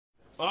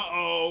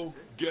Uh-oh,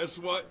 guess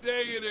what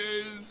day it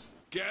is?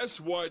 Guess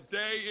what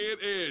day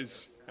it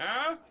is?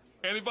 Huh?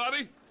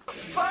 Anybody?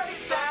 Party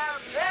time!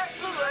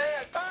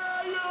 Excellent!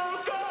 Are you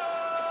good?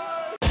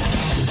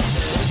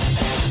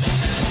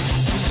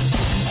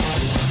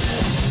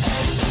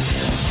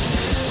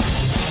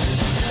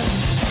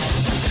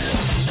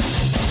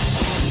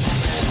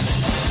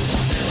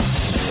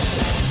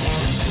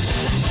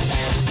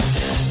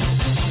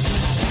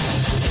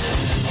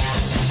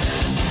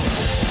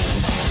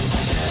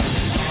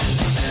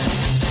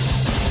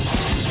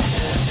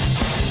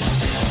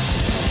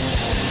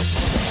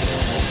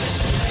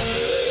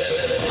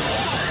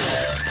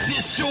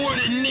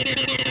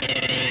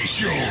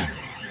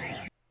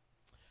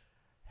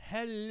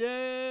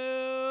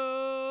 Hello,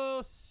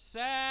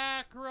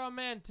 Sacramento.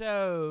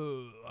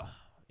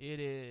 It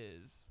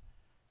is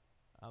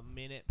a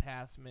minute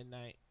past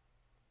midnight.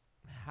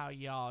 How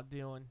y'all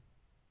doing?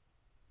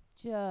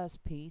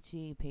 Just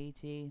peachy.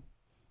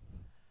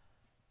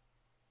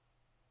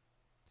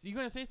 So you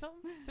going to say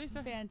something? Say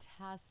something.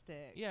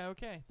 Fantastic. Yeah,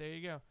 okay. There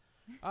you go.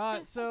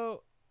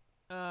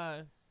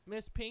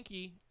 Miss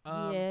Pinky,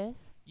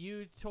 Yes.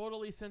 you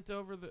totally sent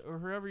over or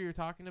whoever you're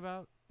talking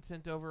about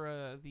sent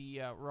over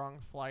the wrong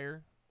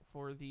flyer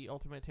for the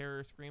Ultimate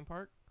Terror Scream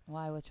Park.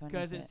 Why? Which one?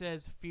 Because is it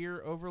says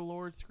Fear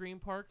Overlord Scream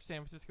Park, San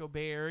Francisco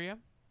Bay Area.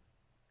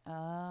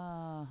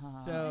 Oh.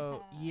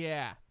 So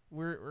yeah,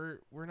 we're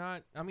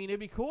not. I mean, it'd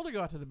be cool to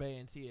go out to the Bay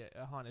and see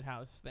a haunted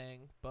house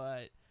thing,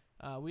 but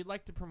we'd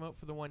like to promote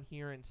for the one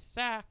here in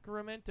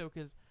Sacramento.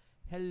 Because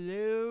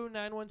hello,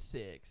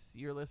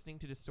 916, you're listening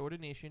to Distorted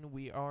Nation.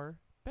 We are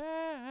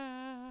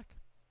back.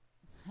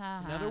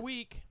 Another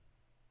week.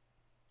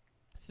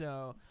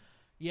 So,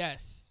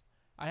 yes,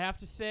 I have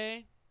to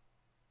say,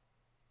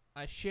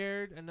 I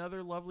shared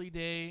another lovely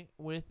day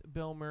with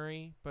Bill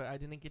Murray, but I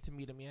didn't get to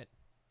meet him yet.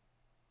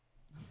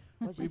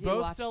 We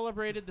both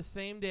celebrated the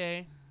same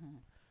day,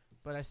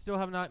 but I still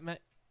have not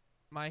met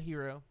my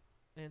hero,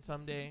 and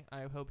someday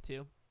I hope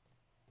to.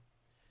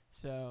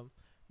 So,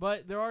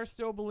 but there are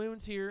still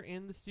balloons here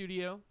in the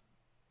studio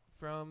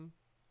from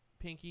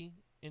Pinky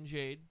and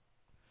Jade.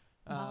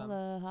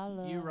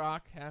 Holla. You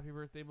rock. Happy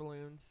birthday,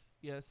 balloons.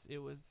 Yes, it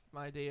was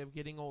my day of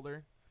getting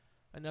older.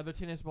 Another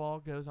tennis ball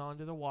goes on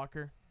to the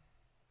walker.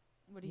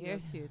 What are you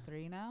up to?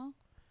 3 now?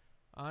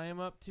 I am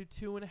up to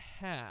 2.5.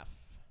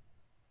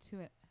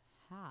 2.5.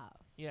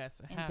 Yes,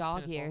 a In half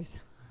dog tennis years.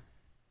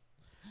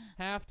 Ball.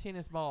 Half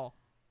tennis ball.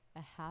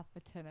 A half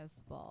a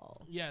tennis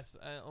ball. Yes,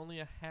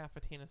 only a half a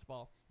tennis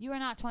ball. You are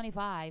not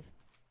 25.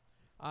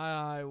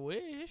 I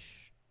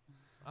wish.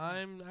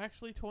 I'm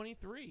actually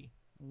 23.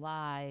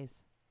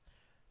 Lies.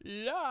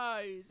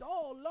 Lies,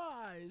 all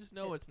lies.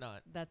 No, it's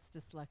not. That's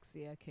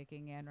dyslexia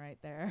kicking in right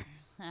there.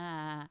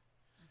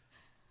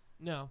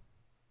 No,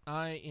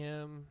 I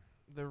am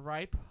the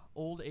ripe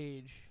old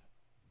age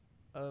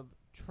of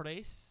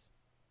tres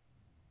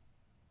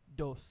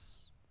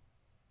dos.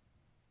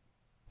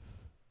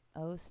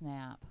 Oh,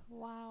 snap.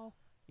 Wow.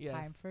 Yes.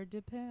 Time for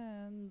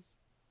Depends.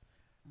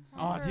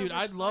 Oh, for dude,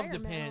 I'd love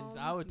retirement Depends.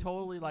 home. I would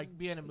totally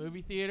be in a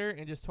movie theater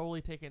and just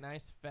totally take a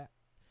nice fat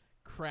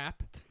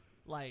crap.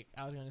 Like,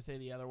 I was going to say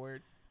the other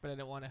word, but I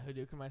didn't want to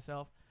Hadouken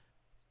myself.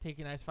 Take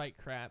a nice fight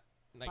crap.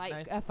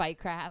 Like Fight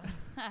crap.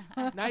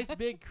 nice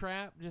big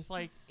crap, just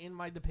like in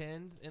my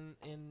Depends in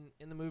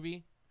the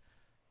movie.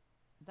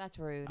 That's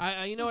rude.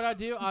 You know what I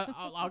do?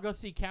 I'll go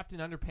see Captain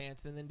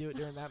Underpants and then do it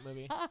during that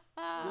movie.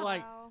 You're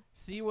like,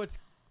 see what's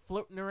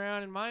floating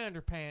around in my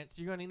underpants.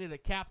 You're going to need a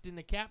captain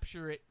to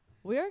capture it.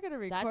 We are going to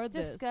record That's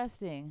this.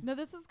 disgusting. No,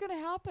 this is going to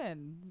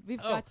happen.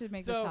 We've got to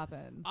make this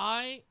happen.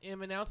 I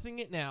am announcing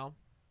it now.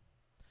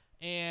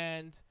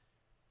 And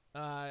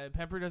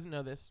Pepper doesn't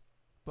know this,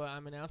 but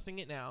I'm announcing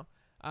it now.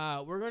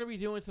 We're going to be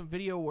doing some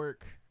video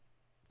work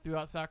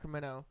throughout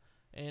Sacramento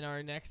in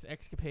our next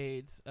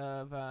escapades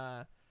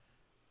of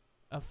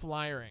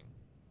flyering.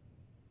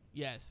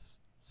 Yes.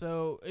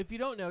 So if you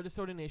don't know,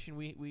 Distorted Nation,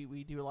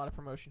 we do a lot of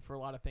promotion for a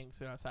lot of things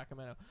throughout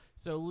Sacramento.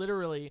 So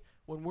literally,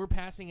 when we're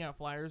passing out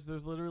flyers,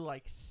 there's literally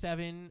like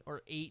 7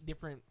 or 8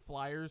 different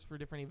flyers for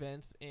different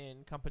events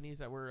and companies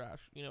that we're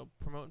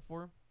promoting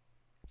for.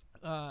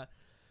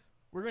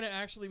 We're going to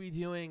actually be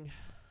doing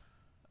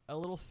a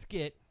little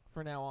skit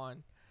for now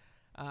on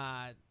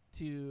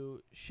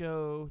to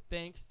show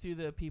thanks to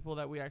the people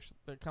that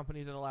the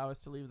companies that allow us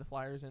to leave the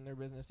flyers in their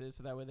businesses,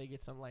 so that way they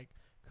get some like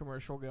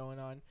commercial going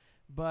on.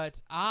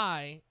 But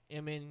I'm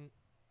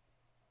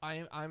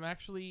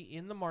actually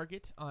in the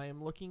market. I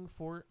am looking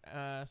for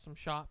some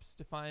shops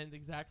to find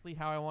exactly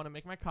how I want to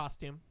make my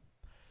costume.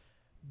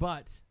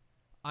 But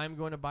I'm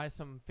going to buy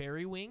some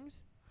fairy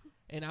wings,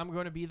 and I'm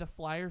going to be the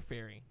flyer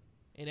fairy.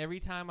 And every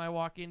time I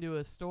walk into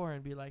a store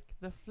and be like,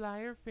 the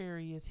flyer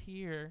fairy is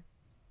here.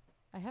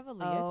 I have a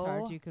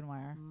leotard you can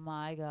wear.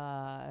 My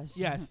gosh.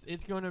 Yes,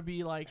 it's going to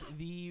be like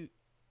the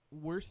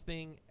worst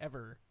thing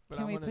ever. But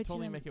I'm going to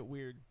totally make it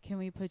weird. Can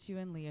we put you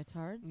in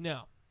leotards?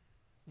 No.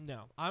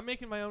 I'm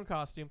making my own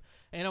costume.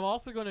 And I'm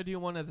also going to do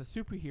one as a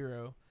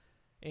superhero.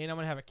 And I'm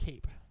going to have a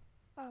cape.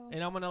 Oh.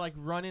 And I'm going to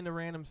run into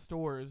random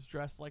stores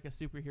dressed like a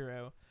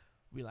superhero.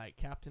 be like,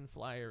 Captain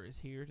Flyer is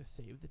here to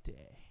save the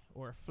day,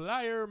 or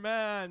Flyer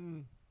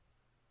Man.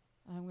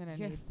 I'm gonna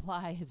Your need.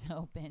 fly is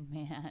open,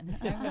 man.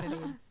 I'm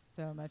gonna need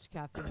so much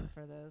caffeine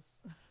for this.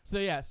 So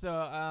yeah,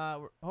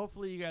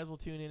 hopefully you guys will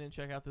tune in and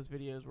check out those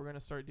videos. We're gonna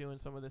start doing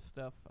some of this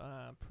stuff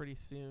pretty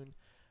soon,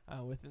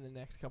 within the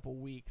next couple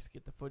weeks.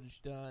 Get the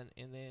footage done,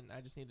 and then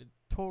I just need to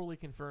totally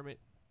confirm it,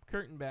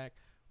 curtain back,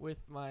 with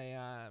my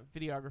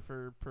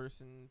videographer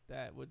person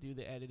that would do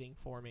the editing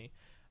for me.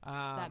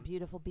 That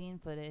beautiful bean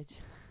footage.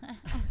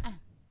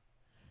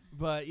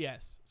 But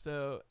yes,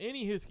 so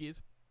any Hooskies,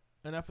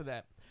 enough of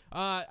that.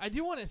 I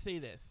do want to say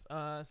this.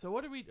 So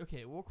what did we?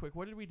 Okay, real quick.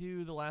 What did we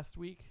do the last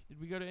week? Did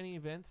we go to any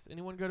events?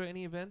 Anyone go to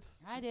any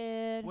events? I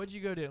did. What'd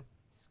you go to?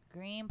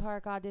 Scream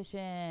Park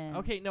audition.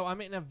 Okay, no, I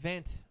meant an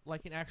event,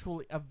 like an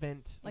actual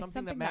event, Like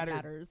something that mattered.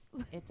 matters.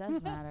 It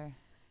does matter.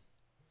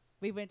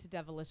 We went to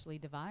Devilishly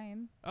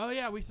Divine. Oh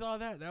yeah, we saw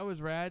that. That was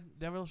rad.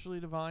 Devilishly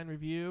Divine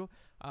review.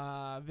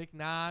 Vic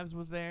Knives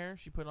was there.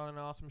 She put on an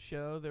awesome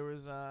show. There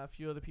was a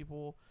few other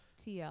people.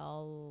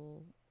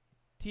 TL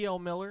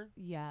Miller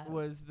Yes.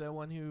 was the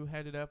one who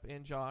headed up,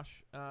 and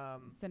Josh.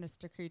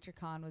 Sinister Creature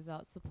Con was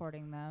out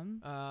supporting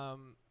them.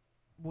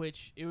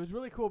 Which it was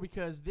really cool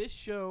because this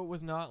show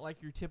was not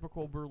like your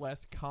typical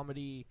burlesque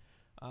comedy.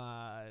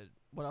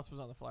 What else was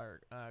on the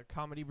flyer?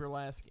 Comedy,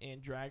 burlesque,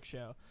 and drag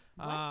show.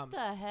 What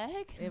the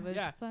heck? It was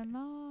yeah.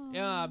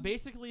 phenomenal.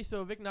 Basically,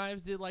 so Vic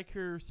Knives did like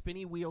her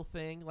spinny wheel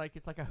thing. Like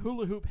it's like a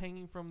hula hoop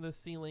hanging from the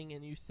ceiling,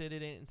 and you sit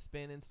in it and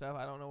spin and stuff.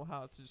 I don't know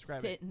how else to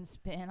describe it. Sit and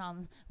spin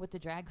on with the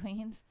drag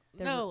queens.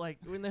 No, like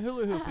in the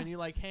hula hoop, and you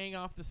like hang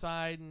off the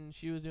side, and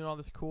she was doing all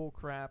this cool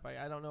crap.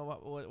 I don't know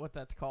what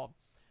that's called.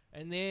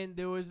 And then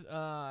there was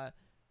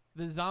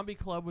the Zombie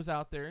Club was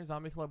out there.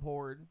 Zombie Club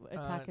Horde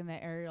attacking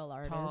the aerial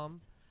artist. Tom,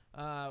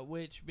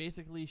 which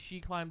basically she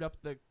climbed up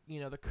the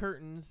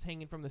curtains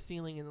hanging from the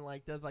ceiling and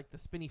like does like the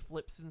spinny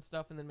flips and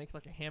stuff, and then makes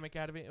like a hammock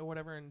out of it or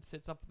whatever, and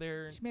sits up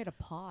there. She made a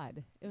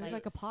pod. It was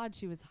like a pod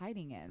she was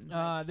hiding in.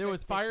 There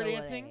was fire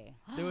facility. dancing.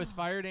 There was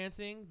fire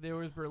dancing. There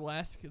was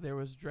burlesque. There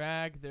was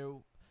drag.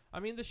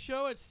 The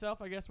show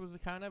itself, I guess, was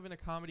kind of in a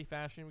comedy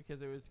fashion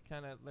because they were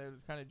kind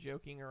of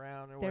joking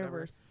around or there whatever.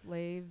 were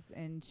slaves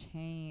in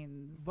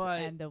chains, But-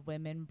 and the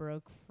women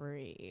broke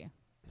free.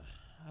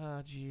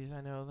 Oh, geez,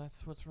 I know.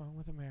 That's what's wrong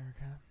with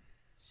America.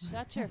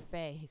 Shut your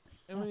face.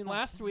 I mean,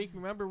 last week,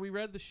 remember, we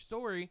read the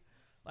story.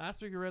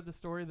 Last week, we read the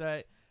story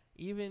that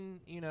even,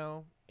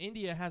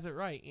 India has it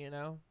right,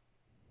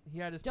 He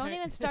had his Don't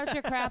even start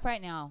your crap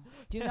right now.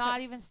 Do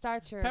not even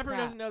start your Pepper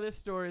crap. doesn't know this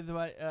story,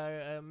 but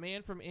a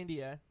man from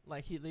India,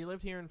 they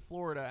lived here in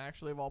Florida,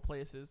 actually, of all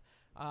places.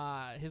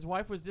 His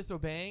wife was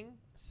disobeying,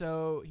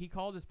 so he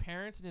called his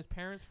parents, and his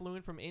parents flew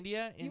in from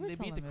India, You and were they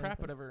beat telling the me crap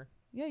about out of her.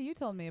 Yeah, you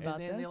told me about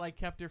And then this. they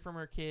kept her from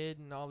her kid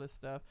and all this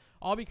stuff,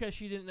 all because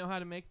she didn't know how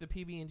to make the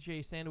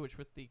PB&J sandwich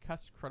with the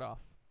crust cut off.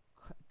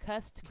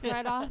 Cussed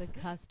crud off. the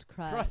crust.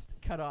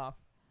 Crust cut off.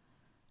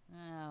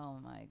 Oh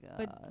my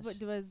gosh. But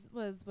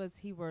was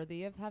he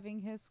worthy of having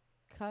his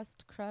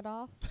crust crud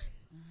off?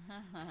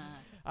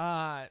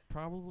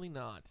 Probably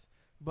not.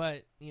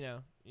 But the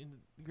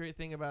great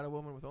thing about a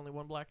woman with only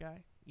one black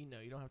eye, you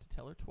don't have to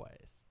tell her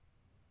twice.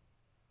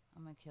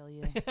 I'm gonna kill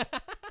you.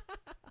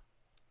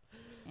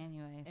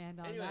 Anyways. And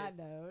on Anyways. that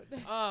note,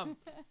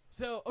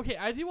 So okay,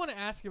 I do want to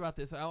ask about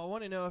this. I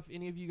want to know if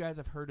any of you guys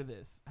have heard of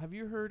this. Have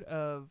you heard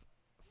of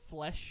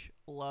Flesh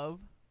Love?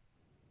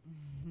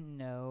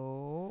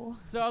 No.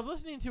 So I was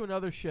listening to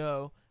another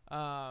show.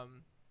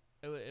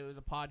 It was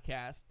a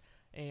podcast,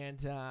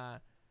 and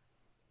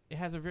it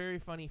has a very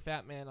funny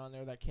fat man on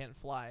there that can't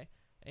fly.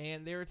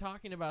 And they were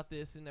talking about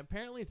this, and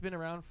apparently it's been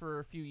around for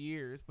a few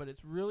years, but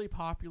it's really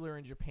popular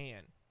in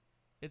Japan.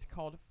 It's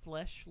called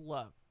Flesh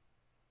Love.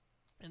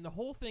 And the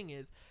whole thing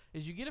is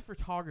you get a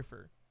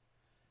photographer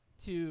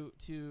to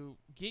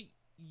get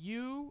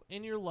you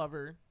and your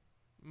lover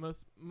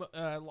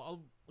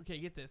okay,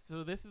 get this.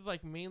 So this is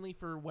like mainly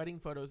for wedding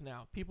photos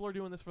now. People are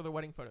doing this for their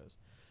wedding photos.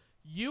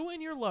 You and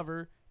your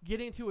lover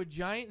get into a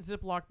giant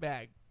Ziploc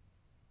bag.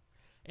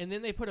 And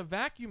then they put a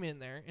vacuum in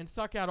there and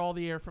suck out all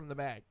the air from the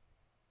bag.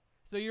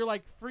 So you're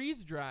like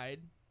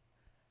freeze-dried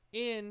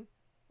vacuum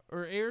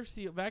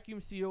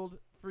sealed,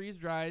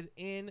 freeze-dried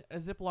in a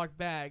Ziploc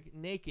bag,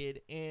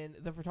 naked, and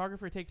the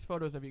photographer takes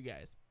photos of you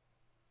guys.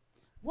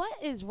 What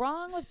is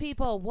wrong with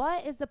people?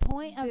 What is the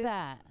point of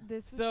that?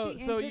 This is So- the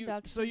so you-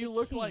 introduction so you to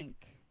look like-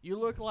 kink. You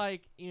look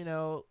like,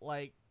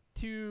 like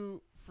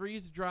two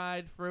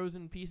freeze-dried,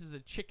 frozen pieces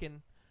of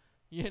chicken,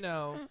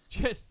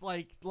 just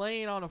like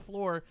laying on a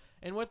floor.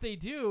 And what they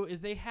do is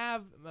they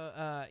have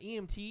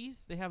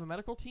EMTs, they have a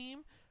medical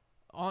team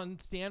on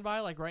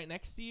standby, like right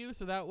next to you.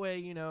 So that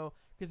way,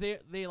 because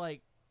they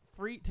like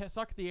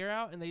suck the air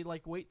out and they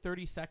like wait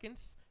 30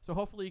 seconds. So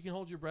hopefully you can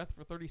hold your breath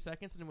for 30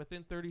 seconds. And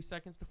within 30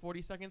 seconds to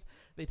 40 seconds,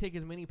 they take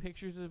as many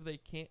pictures as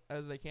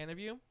they can of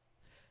you.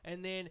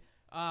 And then,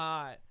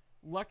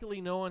 luckily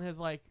no one has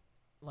like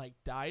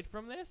died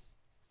from this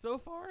so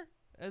far,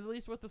 at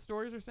least what the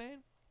stories are saying.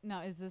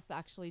 Now, is this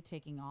actually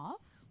taking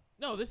off?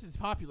 No, this is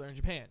popular in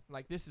Japan.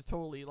 Like, this is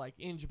totally like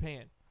in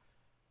Japan.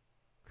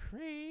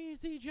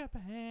 crazy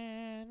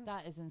Japan.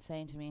 That is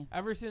insane to me.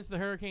 Ever since the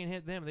hurricane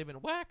hit them, they've been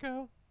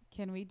wacko.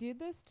 Can we do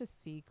this to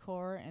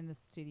Secor in the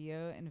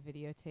studio and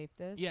videotape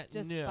this? Yeah,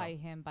 just no.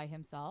 by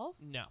himself.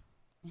 No.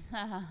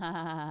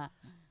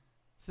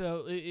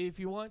 So if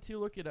you want to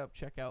look it up,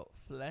 check out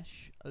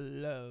Flesh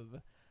Love.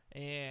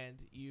 And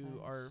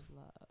you are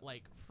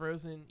like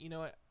frozen. You know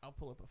what? I'll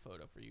pull up a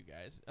photo for you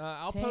guys.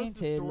 I'll post a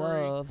Tainted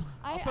story. love.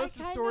 I'll post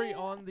a story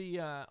on the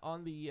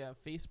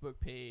Facebook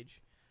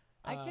page.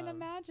 I can Um,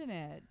 imagine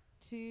it.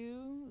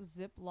 Two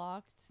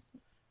zip-locked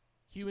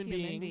human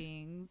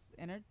beings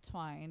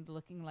intertwined,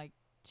 looking like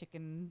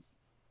chickens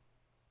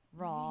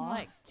raw.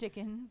 Like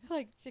chickens.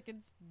 like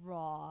chickens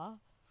raw,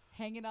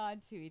 hanging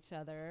on to each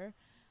other.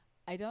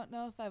 I don't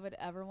know if I would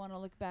ever want to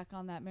look back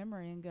on that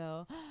memory and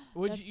go,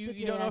 Would that's you? the You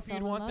day don't know I if you'd fell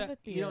in want love that. with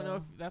You don't know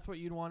if you. that's what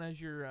you'd want as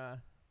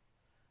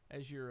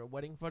your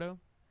wedding photo.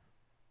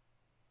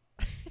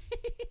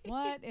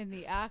 what in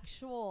the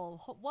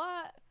actual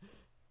what?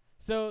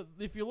 So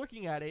if you're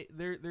looking at it,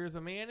 there's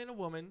a man and a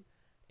woman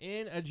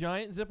in a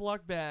giant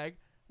Ziploc bag,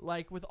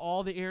 like with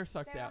all the air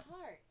sucked out.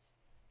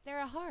 They're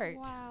a heart.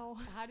 Wow.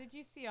 How did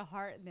you see a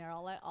heart in there?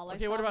 All I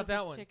Okay, saw what about was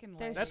that a one? chicken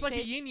There's leg. That's like a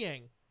shape- yin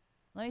yang.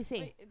 Let me see.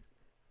 Wait, it's-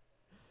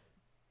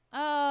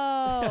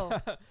 Oh.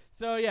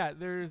 So yeah,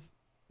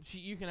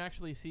 you can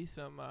actually see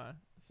some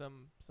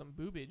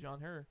boobage on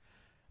her.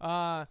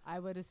 I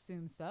would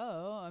assume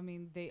so. I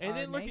mean, they And are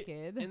then look at-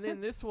 naked. And then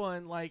this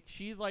one, like,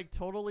 she's like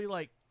totally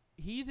like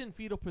he's in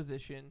fetal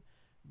position,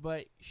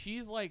 but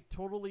she's like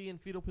totally in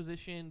fetal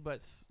position,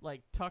 but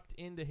like tucked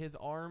into his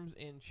arms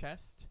and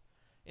chest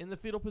in the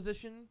fetal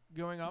position,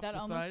 going off that the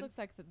almost side. looks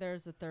like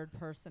there's a third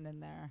person in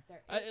there.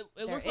 It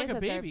There looks like is a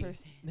third baby.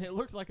 person. It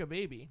looks like a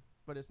baby,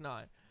 but it's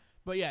not.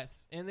 But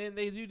yes, and then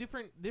they do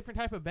different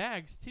type of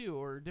bags too,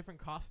 or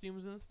different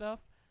costumes and stuff.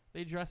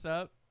 They dress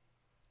up,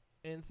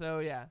 and so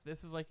yeah,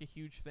 this is like a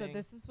huge So thing.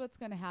 this is what's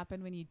going to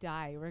happen when you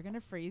die. We're going to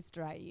freeze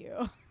dry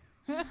you.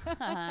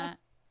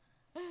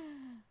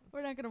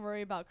 We're not going to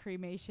worry about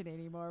cremation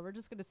anymore. We're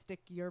just going to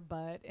stick your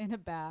butt in a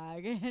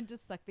bag and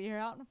just suck the air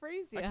out and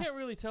freeze you. I can't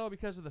really tell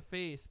because of the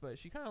face, but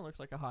she kind of looks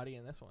like a hottie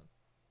in this one.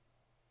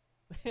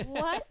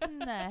 What in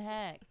the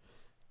heck?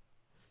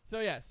 So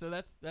yeah, so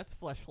that's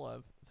Flesh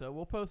Love. So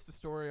we'll post a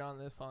story on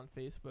this on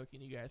Facebook,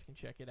 and you guys can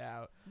check it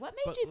out. What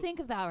made But you think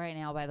of that right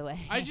now, by the way?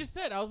 I just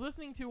said I was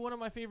listening to one of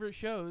my favorite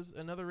shows,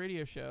 another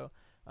radio show.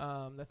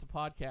 That's a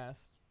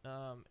podcast,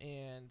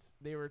 and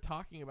they were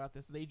talking about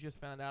this. They just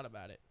found out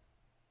about it,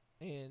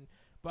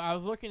 but I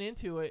was looking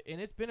into it, and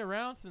it's been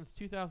around since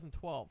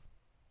 2012.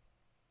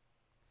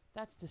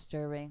 That's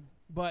disturbing.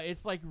 But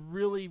it's like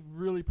really,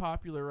 really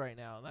popular right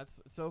now. That's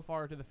so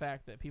far to the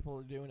fact that people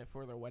are doing it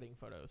for their wedding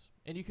photos,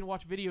 and you can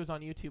watch videos on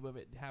YouTube of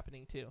it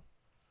happening too.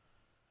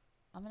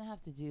 I'm gonna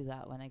have to do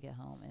that when I get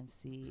home and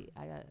see.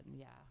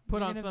 Yeah. Put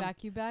You're on gonna some.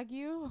 vacuum bag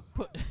you?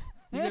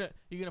 You're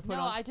gonna put No,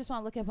 on. I just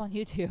want to look up on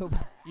YouTube.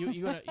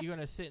 You're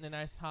gonna sit in a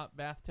nice hot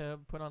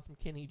bathtub, put on some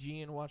Kenny G,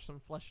 and watch some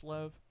Flesh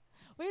Love.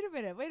 Wait a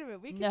minute.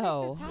 We can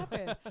No. make this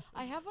happen.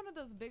 I have one of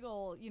those big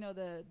old,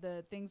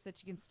 the things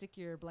that you can stick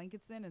your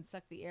blankets in and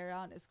suck the air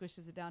out and it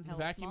squishes it down The hella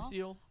vacuum small.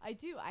 seal. I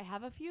do. I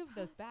have a few of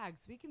those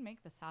bags. We can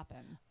make this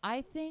happen.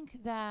 I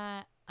think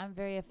that I'm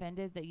very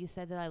offended that you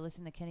said that I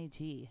listen to Kenny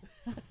G.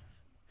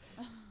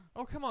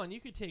 Oh come on, you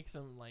could take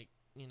some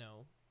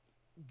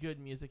good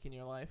music in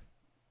your life.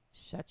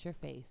 Shut your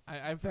face.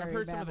 I've Very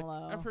heard some of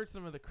Bamelo. I've heard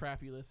some of the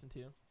crap you listen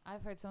to.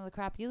 I've heard some of the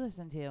crap you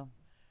listen to.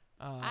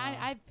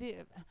 I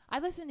I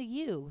listen to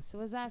you. So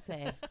what does that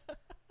say?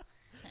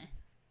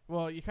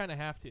 well, you kind of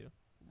have to.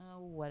 Oh,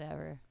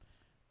 whatever.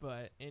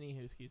 But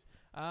anywho, skis.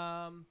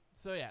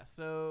 So yeah.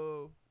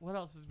 So what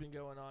else has been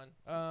going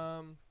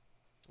on?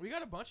 We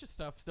got a bunch of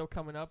stuff still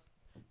coming up.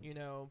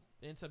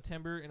 In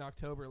September and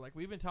October. Like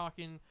we've been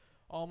talking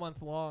all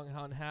month long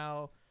on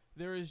how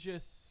there is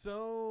just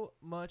so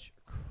much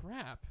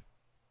crap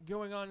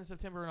going on in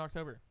September and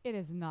October. It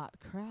is not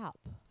crap.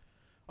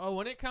 Oh,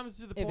 when it comes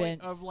to the point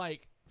Events. of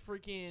like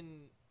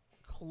freaking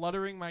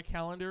cluttering my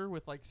calendar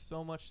with like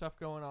so much stuff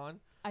going on,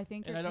 I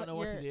think and I don't know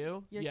what to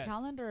do. Your Yes.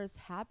 calendar is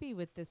happy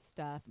with this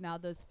stuff. Now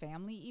those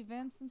family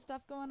events and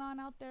stuff going on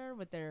out there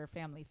with their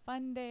family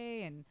fun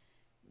day and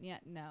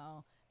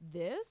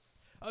this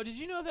Oh, did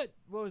you know that?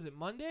 What was it?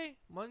 Monday?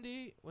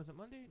 Was it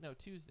Monday? No,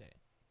 Tuesday.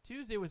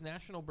 Tuesday was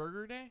National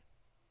Burger Day.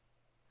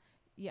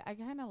 Yeah, I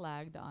kind of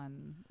lagged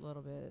on a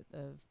little bit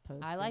of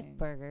posting. I like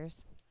burgers.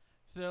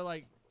 So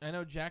like I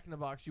know Jack in the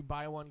Box, you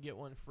buy one get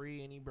one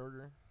free any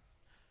burger.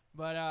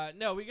 But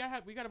no, we got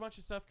a bunch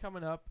of stuff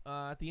coming up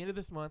at the end of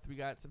this month. We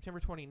got September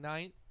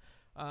 29th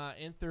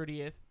and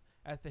 30th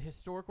at the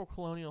Historical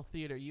Colonial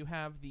Theater. You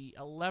have the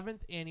 11th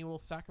annual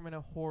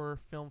Sacramento Horror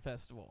Film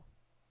Festival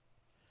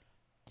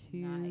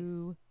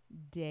 2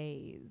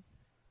 days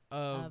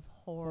of of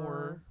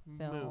horror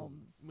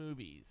films.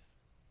 movies.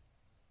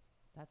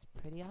 That's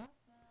pretty awesome.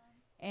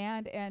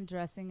 And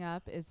dressing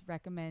up is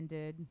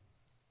recommended.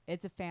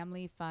 It's a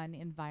family fun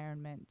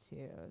environment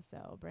too.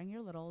 So bring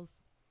your littles.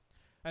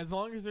 As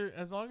long as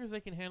they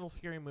can handle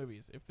scary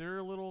movies. If they're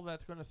a little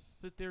that's going to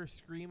sit there,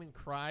 scream, and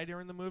cry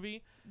during the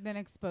movie, Then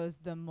expose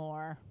them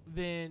more.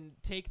 then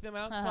take them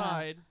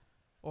outside,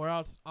 or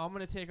else I'm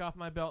going to take off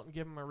my belt and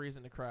give them a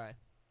reason to cry.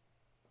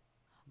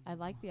 I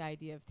like the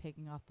idea of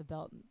taking off the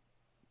belt.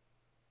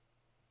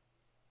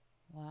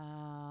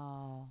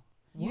 Wow.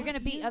 What? You're gonna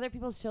beat other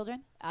people's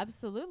children?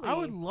 Absolutely. I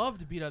would love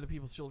to beat other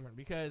people's children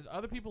because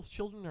other people's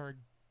children are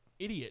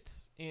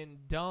idiots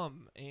and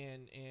dumb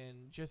and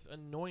just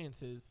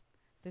annoyances.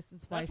 This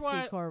is why That's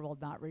why Secor will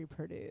not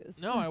reproduce.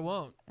 No, I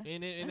won't.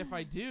 And if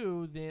I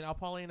do, then I'll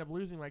probably end up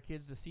losing my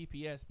kids to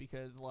CPS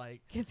because,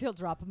 like, Because he'll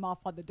drop them off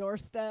on the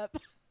doorstep.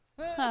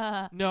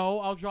 no,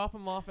 I'll drop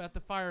them off at the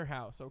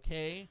firehouse,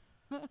 okay?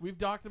 We've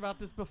talked about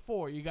this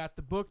before. You got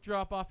the book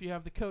drop off, you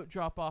have the coat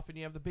drop off, and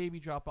you have the baby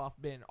drop off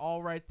bin,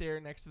 all right there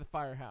next to the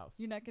firehouse.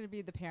 You're not going to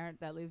be the parent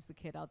that leaves the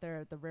kid out there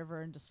at the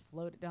river and just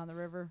float it down the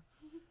river.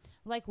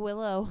 Like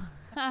Willow.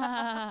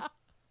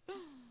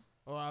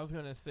 Well, I was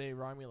going to say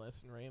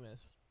Romulus and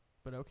Remus,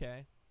 but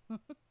okay.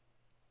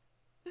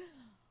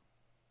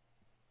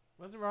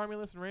 Wasn't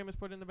Romulus and Remus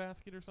put in the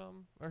basket or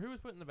something? Or who was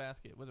put in the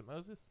basket? Was it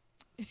Moses?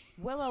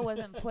 Willow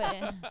wasn't put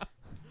in.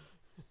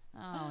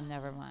 Oh,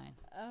 never mind.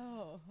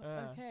 Oh,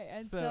 Uh, okay.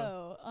 And so-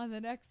 so, on the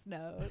next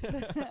note.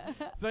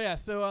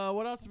 So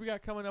what else do we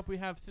got coming up? We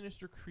have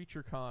Sinister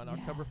Creature Con,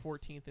 October Yes.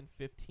 14th and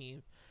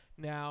 15th.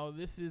 Now,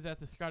 this is at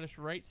the Scottish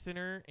Rite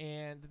Center,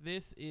 and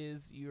this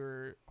is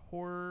your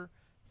horror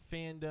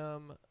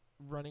fandom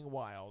running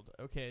wild.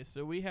 Okay,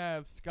 so we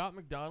have Scott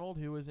McDonald,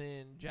 who was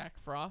in Jack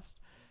Frost.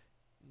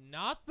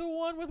 Not the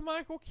one with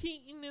Michael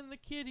Keaton in the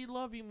Kitty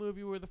Lovey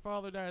movie where the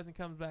father dies and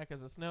comes back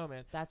as a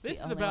snowman. That's This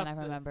the is only about one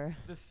I remember.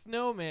 The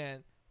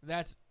snowman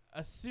that's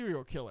a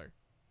serial killer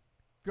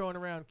going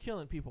around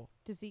killing people.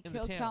 Does he in the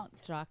kill town. Count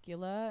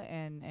Dracula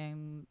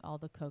and all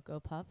the Cocoa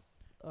Puffs?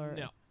 Or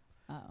No.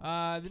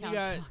 Oh. Then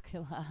Count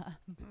Chocula.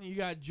 you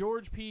got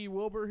George P.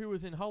 Wilbur, who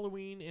was in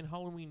Halloween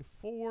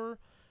 4.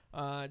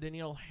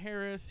 Danielle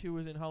Harris, who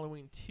was in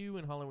Halloween 2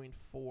 and Halloween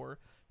 4.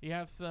 You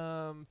have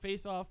some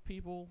face-off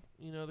people,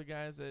 the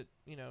guys that,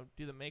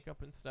 do the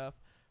makeup and stuff.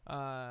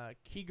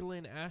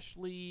 Keegan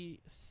Ashley,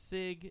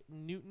 Sig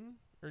Newton,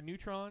 or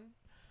Neutron,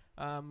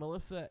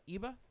 Melissa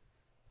Eba.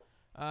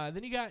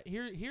 Then you got,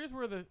 here's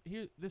where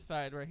this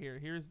side right here,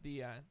 here's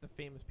the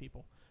famous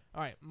people.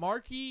 All right,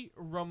 Marky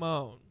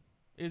Ramone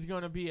is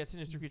going to be at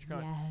Sinister Creature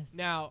Con. Yes.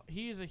 Now,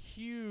 he is a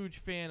huge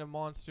fan of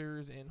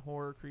monsters and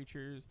horror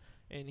creatures,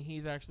 and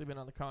he's actually been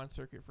on the con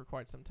circuit for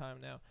quite some time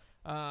now.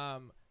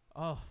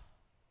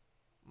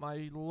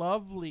 My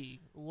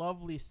lovely,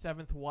 lovely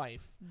seventh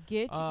wife.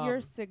 Get your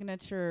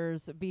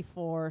signatures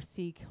before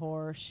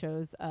Secor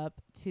shows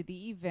up to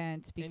the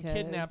event because and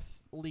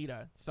kidnaps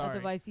Lita. Sorry.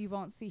 otherwise you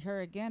won't see her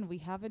again. We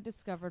haven't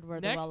discovered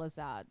where the well is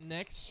at.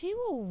 Next. She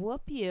will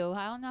whoop you.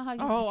 I don't know how you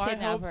Oh, can I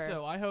kidnap hope her.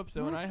 so. I hope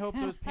so. And I hope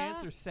those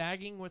pants are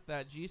sagging with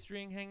that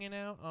G-string hanging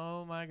out.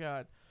 Oh, my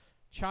God.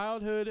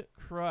 Childhood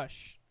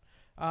crush.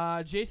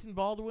 Jason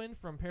Baldwin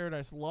from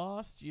Paradise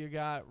Lost. You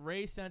got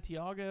Ray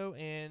Santiago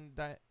and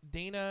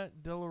Dana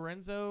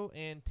DeLorenzo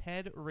and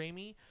Ted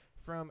Raimi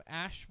from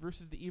Ash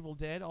vs. the Evil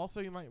Dead.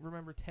 Also, you might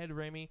remember Ted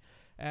Raimi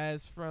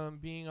as from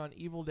being on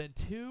Evil Dead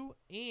 2,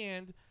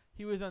 and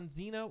he was on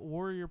Xena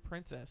Warrior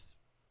Princess.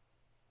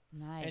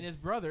 Nice. And his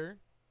brother,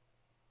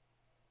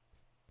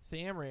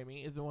 Sam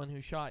Raimi, is the one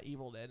who shot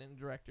Evil Dead and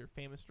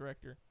famous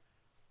director.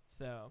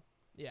 So,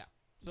 yeah.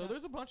 So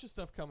there's a bunch of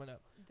stuff coming up.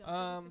 Don't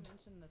forget to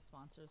mention the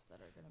sponsors that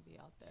are going to be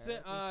out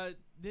there.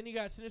 Then you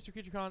got Sinister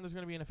Creature Con. There's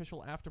going to be an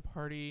official after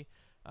party.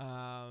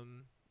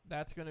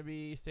 That's going to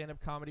be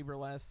stand-up comedy,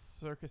 burlesque,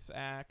 circus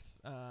acts,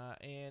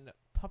 and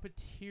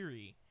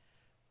puppeteering.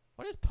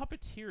 What is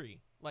puppeteering?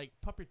 Like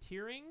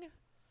puppeteering?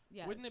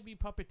 Yes. Wouldn't it be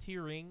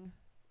puppeteering?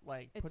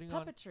 Like It's putting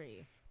puppetry.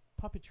 on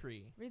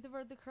puppetry. Read the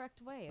word the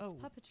correct way. It's Oh.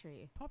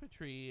 puppetry.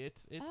 Puppetry.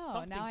 It's Oh,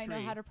 something now I know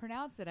tree. how to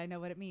pronounce it. I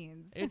know what it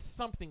means. It's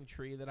something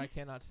tree that I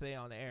cannot say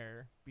on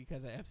air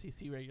because of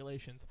FCC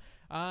regulations.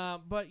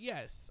 But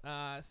yes,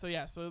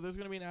 so there's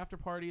going to be an after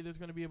party. There's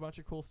going to be a bunch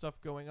of cool stuff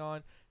going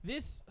on.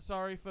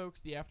 Sorry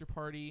folks, the after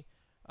party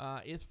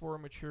is for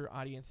mature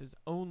audiences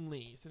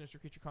only. Sinister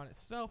Creature Con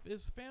itself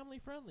is family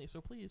friendly,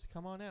 so please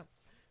come on out.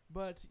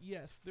 But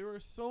yes, there are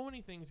so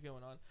many things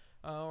going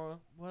on.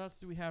 What else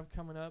do we have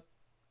coming up?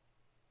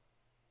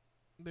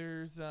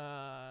 There's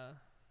Dire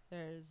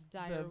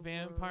the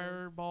Vampire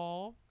World.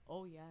 Ball.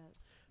 Oh, yes.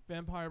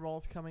 Vampire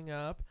Ball's coming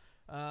up.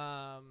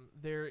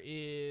 There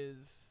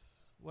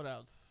is what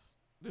else?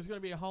 There's going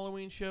to be a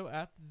Halloween show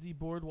at the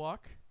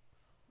Boardwalk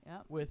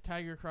Yep. with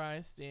Tiger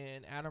Christ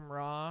and Adam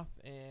Roth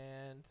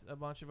and a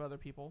bunch of other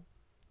people.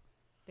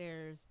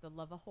 There's the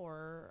Love of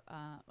Horror.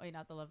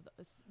 Not the Love.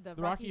 The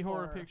Rocky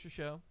Horror Picture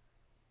Show.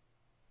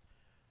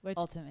 Which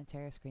Ultimate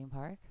Terror Scream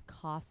Park.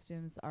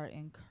 costumes are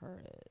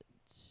encouraged.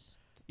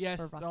 Yes,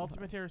 for the Rocky Ultimate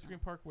Horror. Terror Scream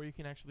Park, where you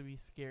can actually be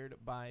scared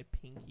by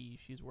Pinky.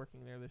 She's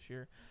working there this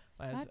year,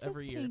 as Not just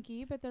every year.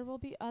 Pinky, but there will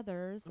be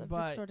others of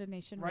But Distorted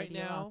Nation right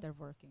Radio now, out there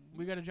working.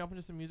 We got to jump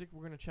into some music.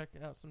 We're going to check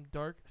out some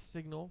Dark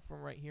Signal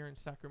from right here in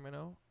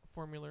Sacramento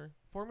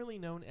formerly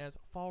known as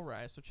Fall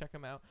Rise. So check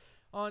them out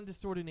on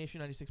Distorted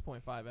Nation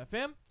 96.5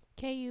 FM,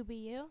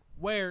 KUBU,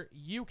 where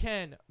you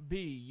can be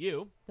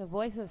you. the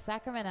voice of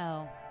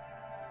Sacramento.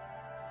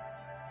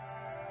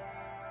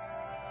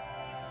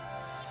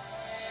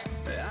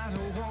 I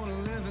don't want to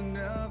live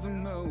another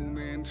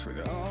moment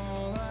with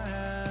all I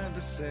have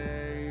to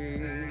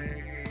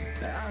say.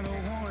 I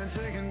don't want to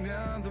take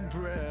another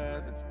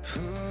breath that's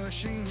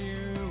pushing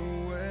you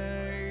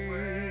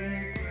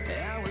away.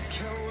 I was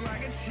cold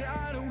like a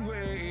tidal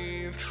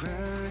wave,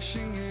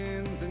 crashing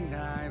in the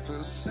night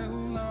for so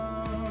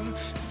long,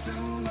 so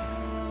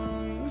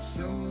long,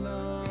 so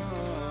long.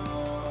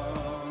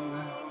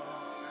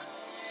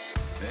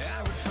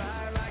 I would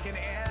fight like an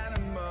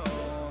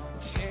animal,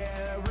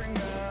 tearing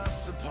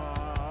us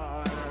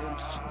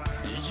apart.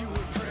 You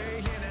would pray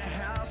in a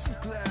house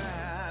of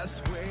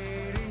glass,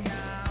 waiting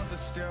out the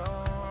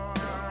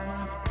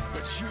storm.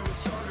 But you were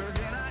stronger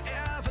than I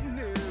ever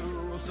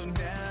knew. So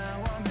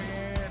now I'm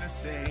here to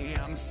say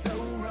I'm so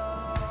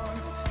wrong,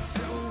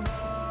 so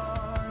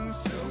wrong,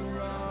 so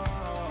wrong.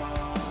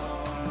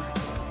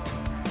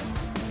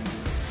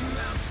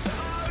 I'm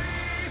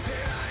sorry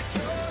that I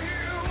told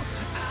you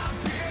I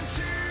bit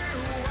you,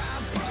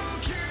 I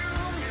broke you,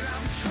 and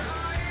I'm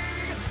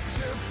trying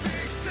to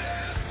fix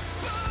this,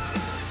 but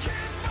I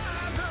can't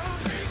find the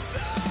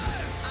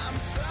pieces. I'm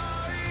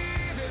sorry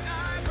that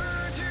I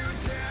burned you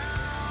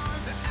down,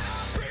 that I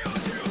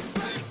built you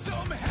back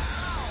somehow.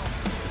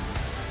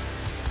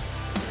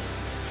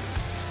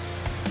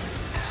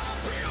 I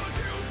built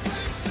you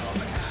back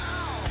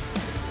somehow.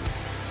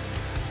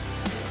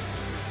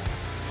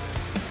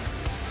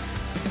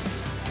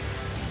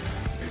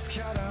 It's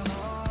kinda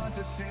hard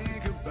to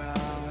think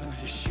about.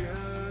 You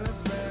should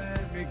have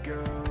let me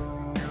go.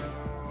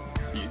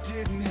 You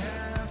didn't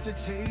have to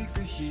take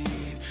the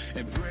heat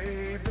and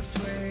brave the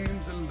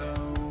flames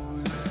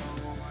alone.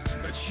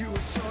 But you were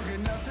strong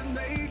enough to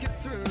make it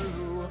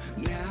through.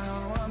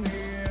 Now I'm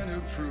here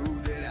to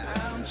prove that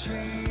I'm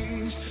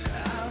changed,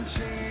 I'm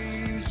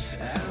changed,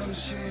 I'm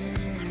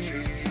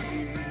changed.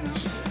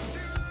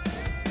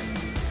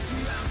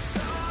 I'm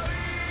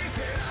sorry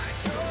that I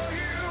told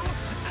you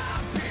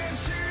I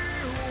bit you,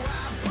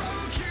 I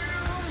broke you,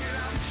 and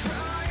I'm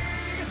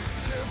trying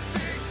to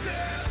fix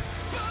this,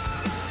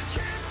 but I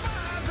can't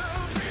find the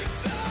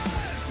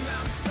pieces.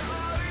 I'm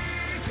sorry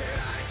that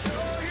I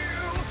told you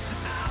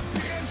I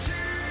bit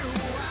you,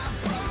 I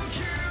broke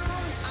you.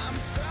 I'm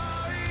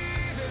sorry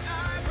that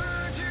I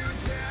burned you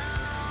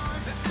down,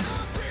 that I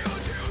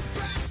built you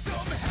back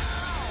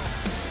somehow.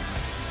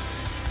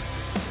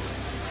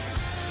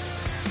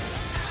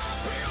 I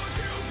built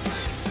you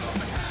back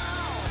somehow.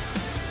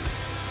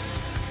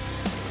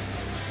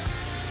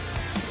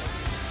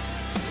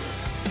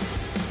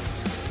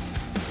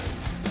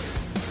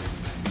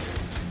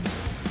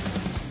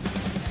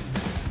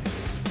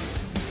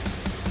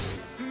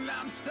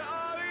 I'm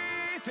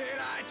sorry that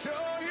I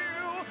told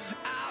you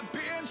I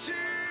bent you,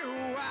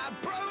 I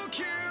broke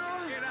you,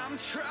 and I'm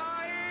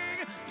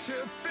trying to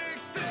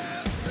fix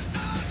this, but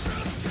I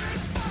just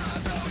can't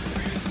find the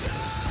pieces.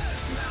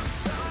 I'm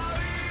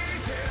sorry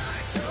that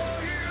I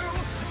told you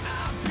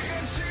I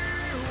bent you,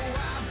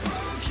 I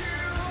broke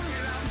you,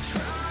 and I'm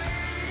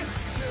trying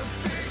to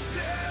fix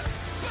this,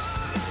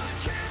 but I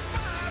can't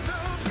find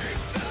the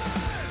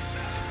pieces.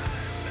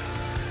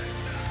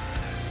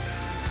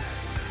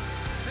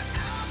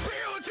 I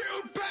built you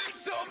back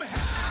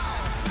somehow.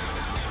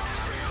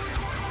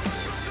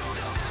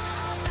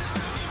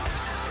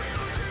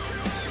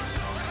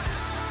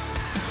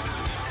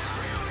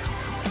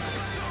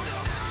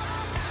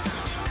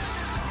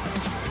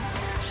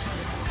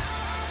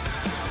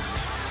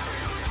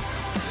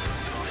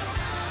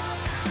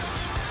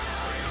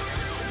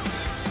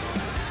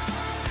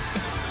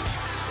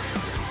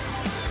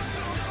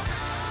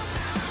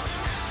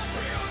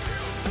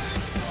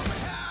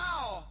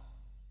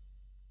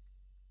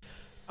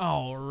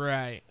 All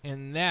right,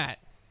 and that.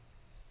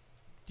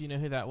 Do you know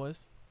who that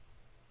was?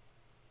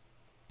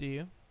 Do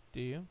you? Do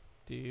you?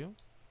 Do you?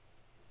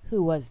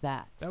 Who was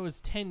that? That was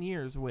 10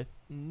 Years with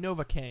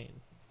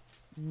Novocaine.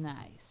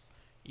 Nice.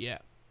 Yeah.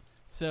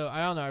 So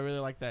I don't know. I really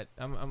like that.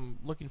 I'm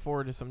looking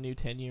forward to some new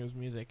 10 Years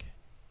music.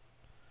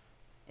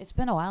 It's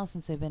been a while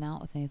since they've been out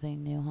with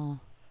anything new,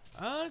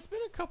 huh? It's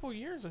been a couple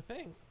years, I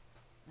think.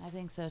 I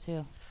think so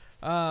too.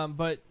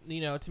 But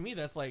you know, to me,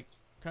 that's like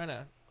kind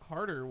of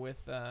harder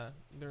with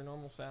their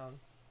normal sound.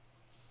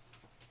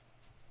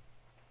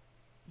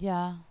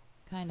 Yeah,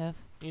 kind of.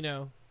 You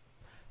know,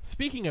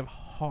 speaking of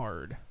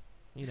hard,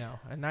 you know,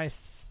 a nice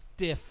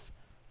stiff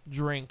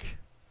drink.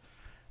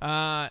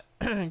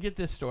 Get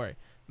this story.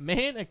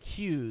 Man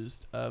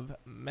accused of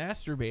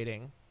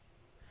masturbating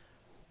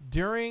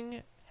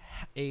during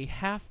a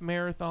half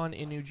marathon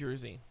in New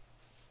Jersey.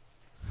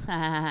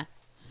 Now,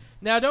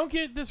 don't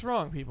get this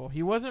wrong, people.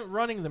 He wasn't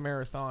running the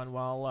marathon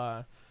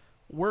while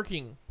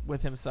working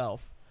with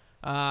himself.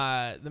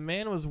 The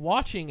man was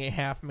watching a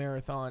half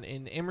marathon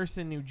in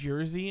Emerson, New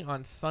Jersey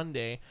on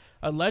Sunday,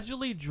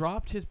 allegedly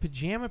dropped his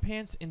pajama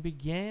pants and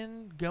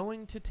began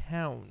going to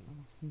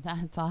town.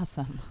 That's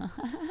awesome.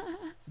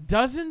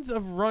 Dozens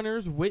of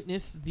runners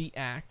witnessed the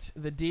act,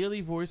 the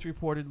Daily Voice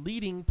reported,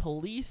 leading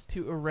police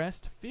to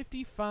arrest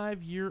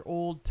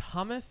 55-year-old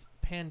Thomas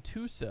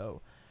Pantuso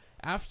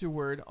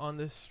afterward on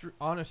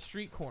a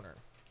street corner.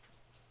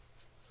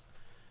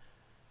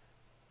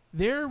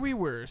 There we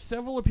were,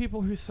 several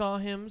people who saw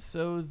him,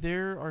 so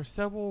there are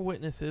several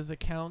witnesses'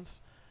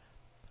 accounts.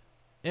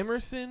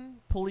 Emerson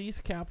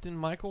Police Captain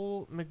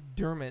Michael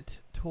McDermott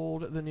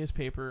told the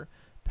newspaper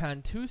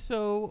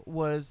Pantuso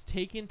was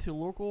taken to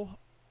local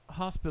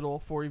hospital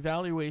for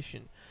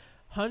evaluation.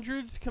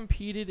 Hundreds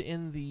competed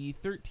in the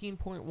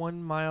 13.1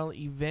 mile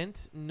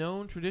event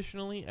known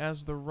traditionally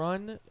as the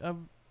Run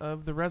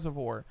of the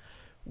Reservoir,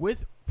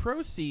 with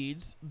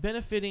proceeds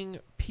benefiting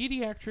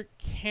pediatric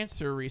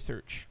cancer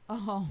research.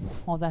 Oh,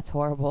 well, that's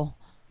horrible.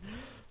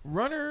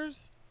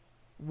 Runners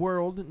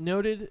World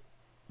noted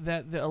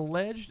that the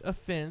alleged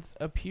offense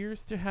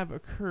appears to have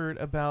occurred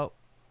about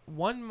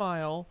 1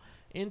 mile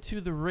into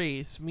the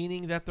race,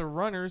 meaning that the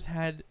runners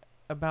had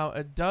about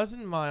a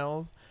dozen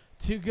miles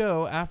to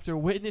go after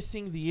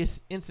witnessing the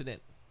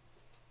incident.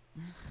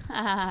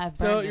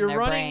 So you're running,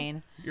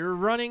 brain. you're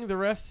running the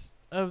rest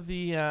of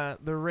the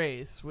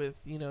race with,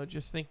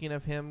 just thinking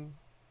of him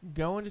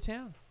going to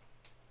town.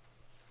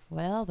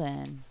 Well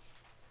then,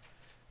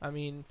 I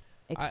mean,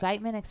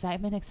 excitement.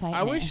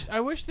 I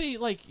wish they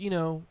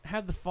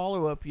had the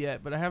follow up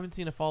yet, but I haven't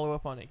seen a follow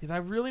up on it because I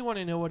really want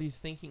to know what he's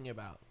thinking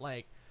about.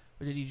 Like,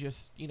 or did he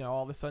just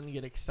all of a sudden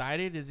get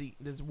excited?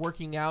 Does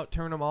working out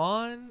turn him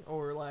on,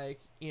 or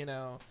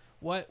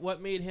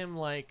what made him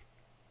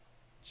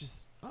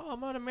just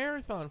I'm on a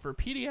marathon for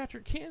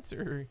pediatric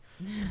cancer?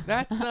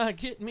 That's not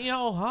getting me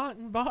all hot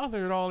and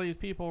bothered. All these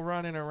people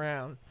running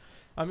around.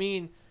 I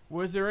mean,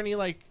 was there any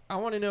I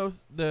want to know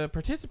the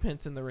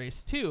participants in the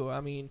race too. I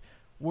mean,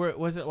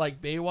 was it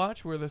like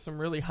Baywatch where there's some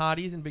really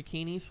hotties in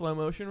bikinis slow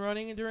motion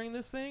running during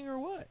this thing, or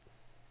what?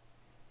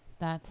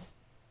 That's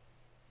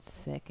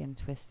sick and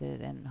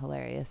twisted and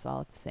hilarious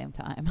all at the same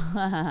time.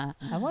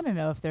 I want to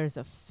know if there's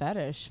a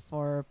fetish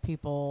for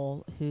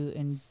people who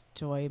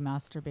enjoy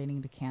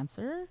masturbating to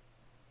cancer.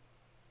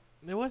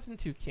 It wasn't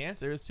to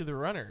cancer; it was to the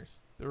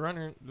runners. The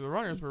runners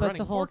were But running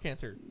the whole- for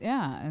cancer.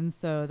 Yeah, and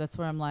so that's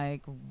where I'm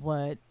like,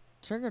 what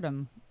triggered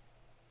him?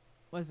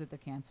 Was it the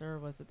cancer or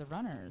was it the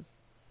runners?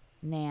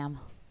 Nam.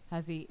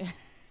 Has he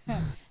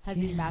has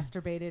he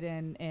masturbated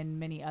in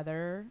many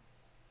other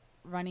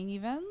running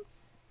events?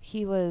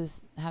 He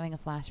was having a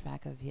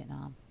flashback of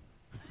Vietnam.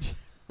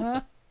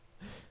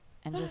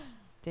 And just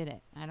did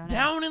it. I don't know.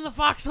 Down in the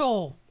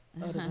foxhole.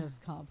 Oedipus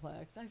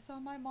complex. I saw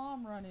my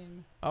mom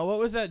running. Oh, what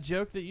was that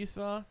joke that you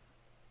saw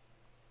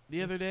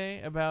the other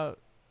day about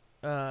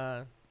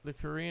the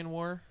Korean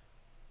War?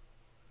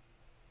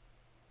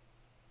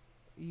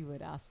 You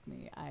would ask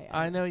me.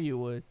 I know you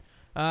would.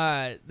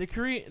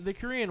 The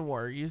Korean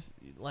War. Because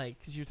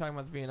you're talking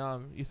about the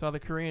Vietnam. You saw the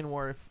Korean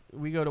War. If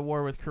we go to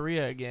war with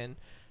Korea again,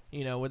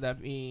 would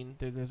that mean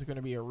there's going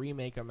to be a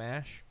remake of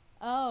MASH?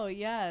 Oh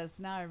yes,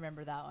 now I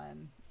remember that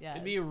one. Yeah,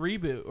 It'd be a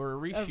reboot or a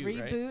reshoot, a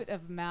reboot right?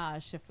 of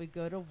MASH if we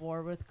go to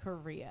war with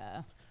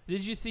Korea.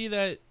 Did you see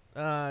that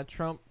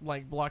Trump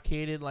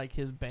blockaded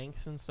his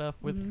banks and stuff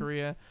with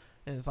Korea,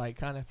 and is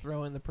kind of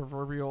throwing the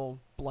proverbial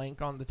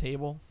blank on the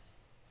table,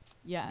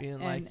 Yeah, being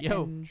and,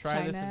 "Yo, and try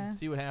China, this and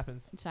see what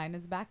happens."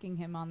 China's backing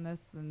him on this,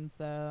 and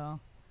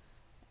so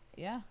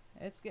yeah,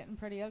 it's getting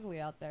pretty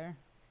ugly out there.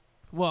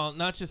 Well,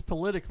 not just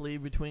politically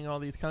between all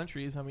these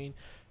countries. I mean,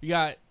 you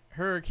got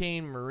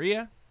Hurricane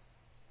Maria.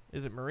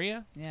 Is it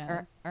Maria?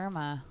 Yeah,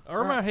 Irma.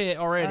 Irma hit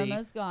already.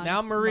 Irma's gone.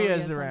 Now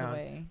Maria's on the around.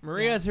 way.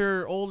 Maria's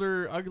her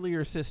older,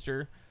 uglier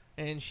sister,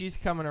 and she's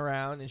coming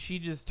around, and she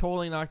just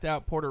totally knocked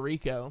out Puerto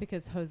Rico.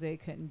 Because Jose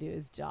couldn't do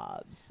his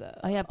job. So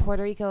Oh yeah,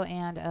 Puerto Rico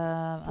and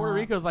Puerto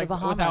Rico's the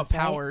Bahamas, without right?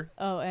 power.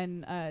 Oh,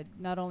 and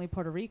not only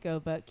Puerto Rico,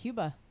 but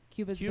Cuba.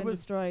 Cuba's been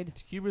destroyed.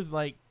 Cuba's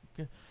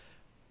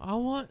I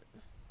want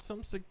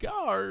some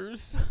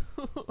cigars.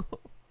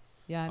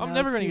 Yeah, I'm no,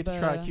 never going to get to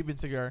try a Cuba- Cuban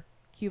cigar.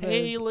 Cuba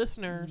Hey, is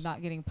listeners.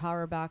 not getting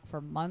power back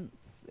for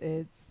months.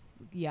 It's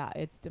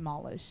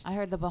demolished. I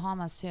heard the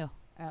Bahamas too.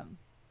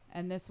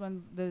 And this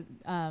one's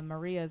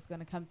Maria is going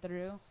to come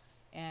through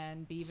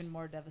and be even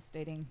more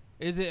devastating.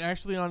 Is it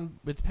actually on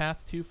its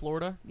path to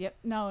Florida? Yep.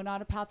 No,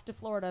 not a path to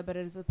Florida, but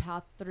it is a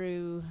path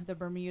through the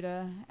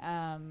Bermuda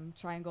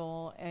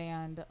Triangle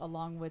and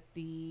along with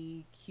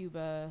the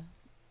Cuba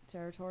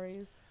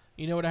territories.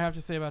 You know what I have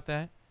to say about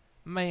that?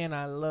 Man,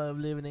 I love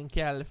living in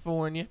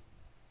California.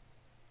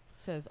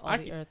 Says all I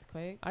the can-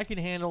 earthquakes. I can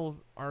handle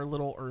our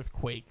little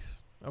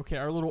earthquakes. Okay,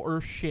 our little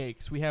earth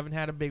shakes. We haven't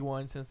had a big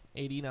one since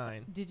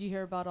 '89. Did you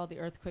hear about all the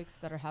earthquakes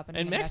that are happening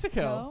In in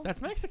Mexico.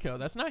 That's Mexico.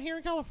 That's not here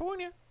in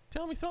California.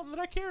 Tell me something that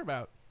I care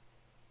about.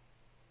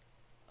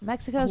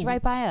 Mexico's Ooh.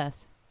 right by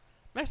us.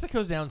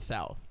 Mexico's down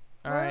south.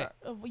 All right.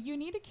 You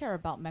need to care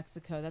about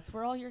Mexico. That's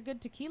where all your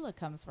good tequila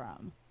comes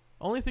from.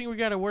 Only thing we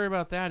got to worry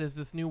about that is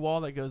this new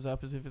wall that goes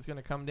up, as if it's going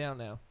to come down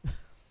now.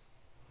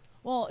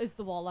 Well, is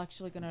the wall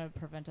actually going to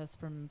prevent us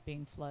from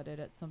being flooded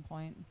at some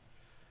point?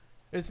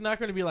 It's not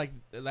going to be like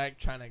that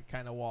China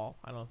kind of wall,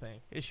 I don't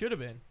think. It should have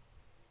been.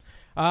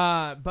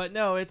 But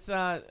no, it's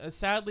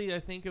sadly I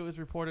think it was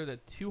reported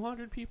that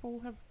 200 people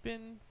have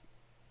been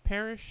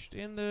perished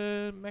in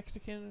the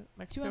Mexico.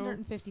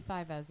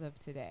 255 as of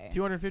today.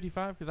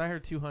 255 because I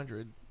heard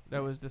 200.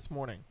 That was this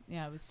morning.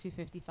 Yeah, it was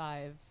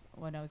 255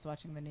 when I was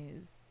watching the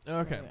news.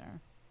 Okay. earlier.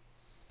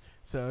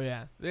 So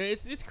yeah,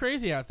 it's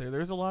crazy out there.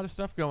 There's a lot of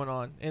stuff going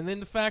on, and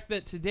then the fact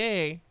that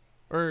today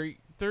or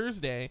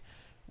Thursday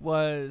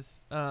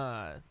was,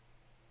 I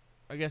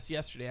guess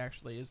yesterday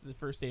actually is the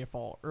first day of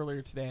fall.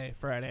 Earlier today,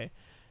 Friday,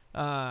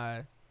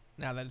 now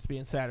that it's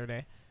being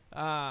Saturday,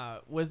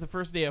 was the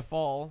first day of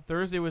fall.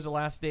 Thursday was the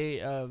last day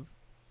of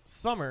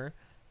summer,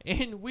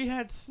 and we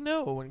had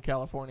snow in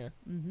California.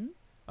 Mm-hmm.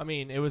 I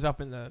mean, it was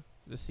up in the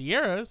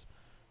Sierras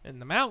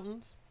and the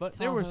mountains, but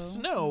there was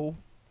Tahoe. snow.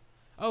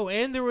 Oh,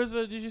 and there was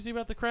a, did you see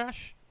about the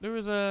crash? There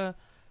was a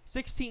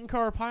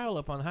 16-car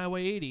pileup on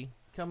Highway 80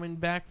 coming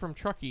back from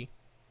Truckee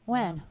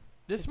When?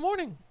 this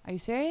morning. Are you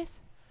serious?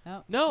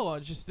 Oh. No,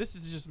 this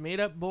is just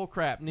made-up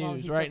bullcrap Well,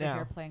 news he's right over now.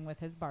 here playing with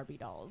his Barbie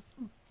dolls.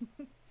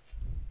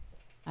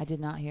 I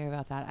did not hear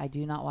about that. I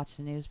do not watch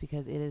the news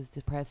because it is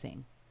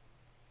depressing.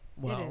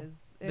 Well, it is.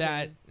 It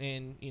that is.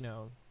 and,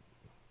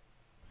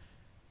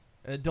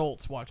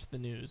 adults watch the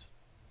news.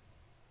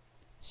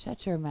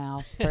 Shut your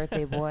mouth,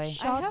 birthday boy. I have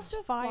Shots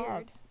to fired.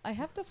 Flop. I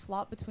have to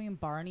flop between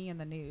Barney and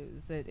the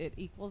news. It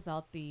equals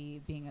out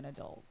the being an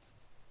adult.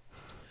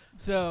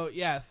 So,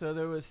 yeah,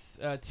 there was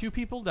 2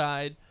 people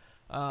died,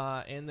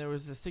 and there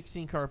was a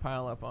 16-car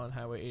pileup on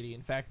Highway 80.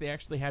 In fact, they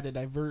actually had to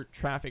divert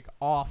traffic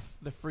off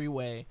the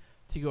freeway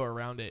to go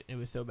around it. It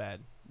was so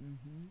bad.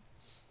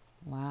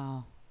 Mm-hmm.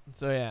 Wow.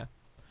 So, yeah.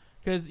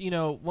 Because,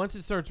 once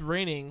it starts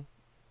raining,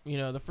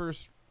 the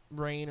first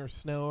rain or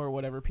snow or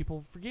whatever,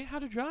 people forget how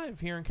to drive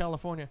here in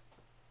California.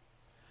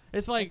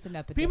 It's like, It's an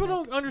epidemic. people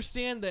don't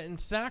understand that in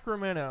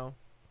Sacramento,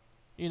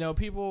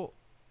 people...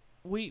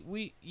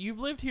 You've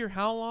lived here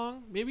how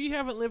long? Maybe you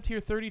haven't lived here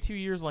 32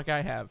 years like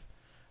I have.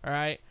 All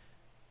right.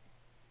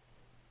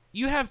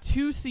 You have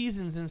 2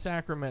 seasons in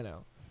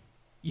Sacramento.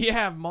 You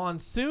have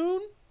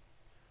monsoon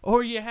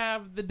or you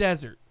have the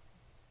desert.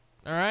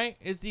 All right.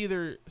 It's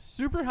either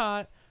super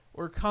hot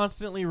or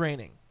constantly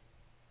raining.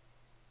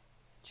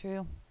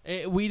 True.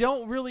 We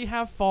don't really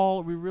have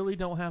fall. We really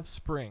don't have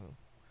spring.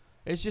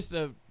 It's just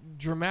a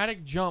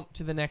dramatic jump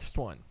to the next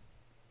one.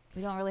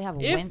 We don't really have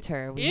If-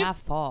 winter. We if- have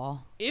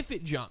fall. If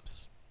it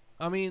jumps.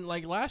 I mean,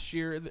 like last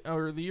year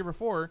or the year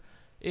before,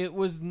 it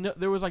was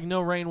there was like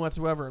no rain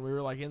whatsoever, and we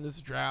were like in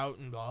this drought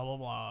and blah blah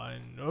blah,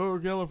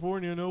 and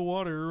California, no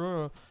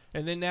water,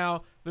 and then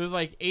now there's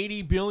like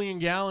 80 billion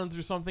gallons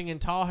or something in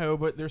Tahoe,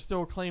 but they're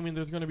still claiming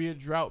there's going to be a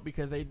drought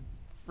because they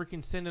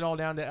freaking send it all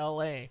down to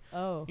L.A.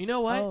 Oh. You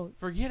know what? Oh,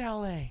 Forget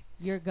L.A.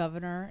 your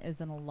governor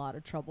is in a lot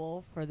of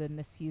trouble for the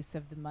misuse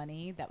of the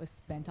money that was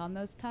spent on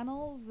those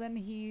tunnels, and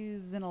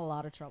he's in a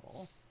lot of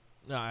trouble.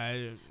 No,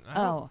 I don't-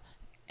 Oh,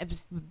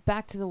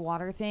 back to the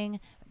water thing.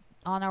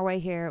 On our way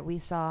here, we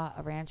saw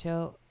a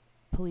Rancho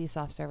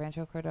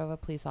Cordova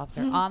police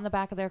officer. On the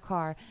back of their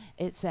car,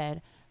 it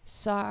said,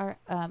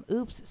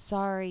 oops,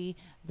 sorry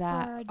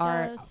that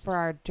for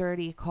our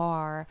dirty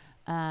car.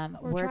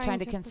 We're trying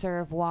to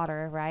conserve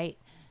water, right?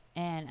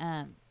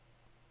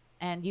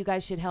 And you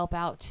guys should help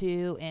out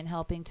too in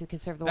helping to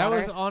conserve the that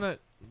water. was on a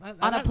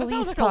On a police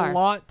sounds like car. a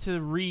lot to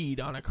read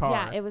on a car.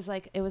 Yeah, it was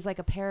like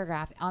a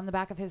paragraph on the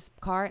back of his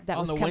car that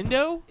on was the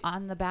window.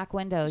 on the back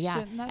window. Yeah,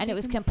 Shouldn't that and be it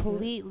was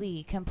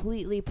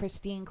completely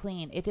pristine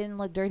clean. It didn't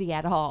look dirty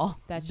at all.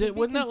 That should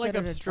Wouldn't be that like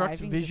considered a obstruct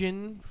driving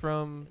vision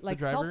from like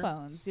the driver? cell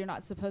phones. You're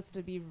not supposed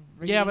to be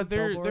reading Yeah, but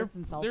they're billboards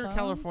and cell phones.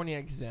 California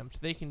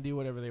exempt. They can do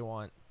whatever they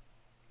want.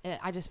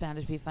 I just found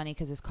it to be funny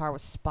because his car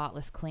was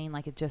spotless clean,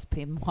 like it just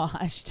been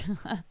washed.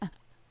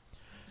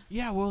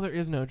 Yeah, well, there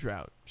is no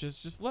drought.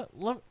 Just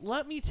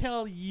let me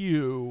tell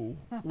you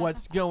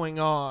what's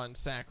going on,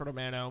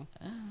 Sacramento.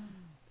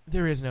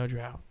 There is no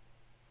drought.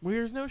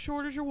 There's no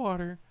shortage of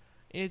water.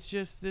 It's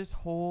just this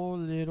whole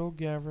little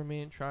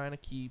government trying to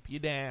keep you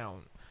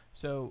down.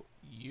 So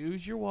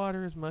use your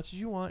water as much as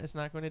you want. It's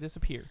not going to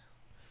disappear.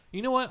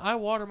 You know what? I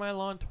water my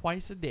lawn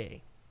twice a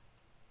day.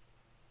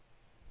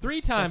 3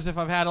 times if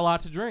I've had a lot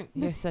to drink.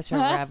 You're such a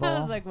I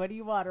rebel. was like, what do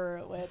you water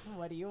it with?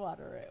 What do you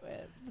water it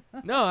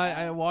with? No,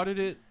 I watered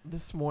it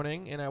this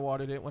morning, and I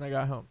watered it when I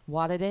got home.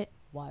 Wadded it.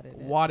 Watered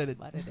it. Wadded it.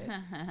 Watered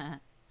it.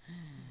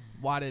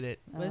 Watered it.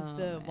 Was Oh,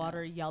 the man.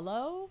 water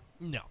yellow?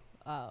 No.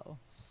 Oh.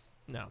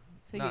 No.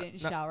 So Not- you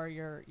didn't not- shower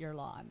your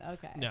lawn.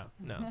 Okay. No.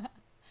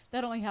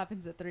 That only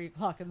happens at 3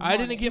 o'clock in the I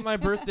morning. didn't get my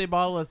birthday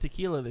bottle of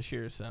tequila this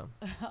year, so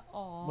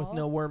Aw. with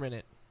no worm in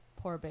it.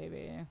 Poor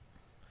baby.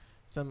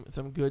 Some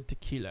good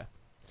tequila.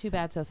 Too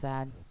bad, so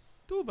sad.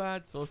 Too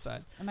bad, so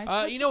sad. Am I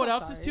supposed You to know what feel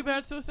else is sorry? too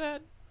bad, so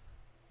sad?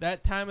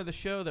 That time of the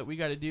show that we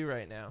got to do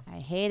right now. I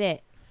hate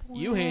it.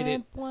 You hate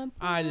it.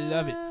 I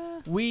love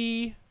it.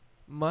 We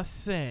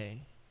must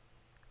say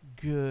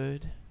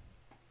goodbye.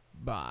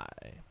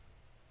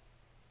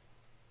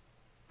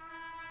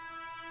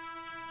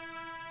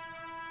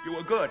 You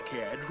were good,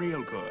 kid.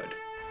 Real good.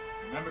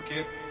 Remember,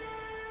 kid,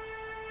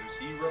 there's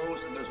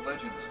heroes and there's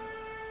legends.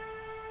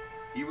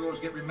 Heroes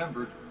get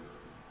remembered.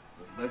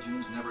 But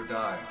legends never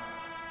die.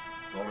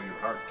 Follow your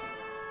heart, kid.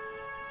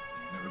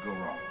 You never go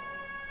wrong.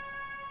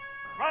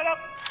 Right up!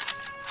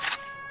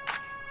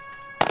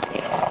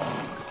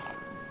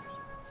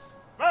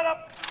 Right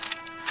up!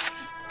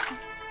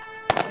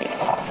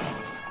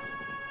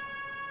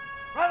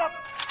 Right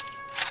up!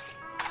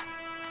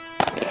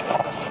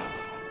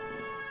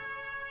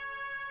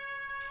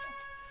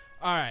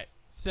 All right,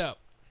 so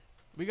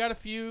we got a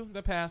few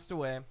that passed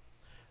away.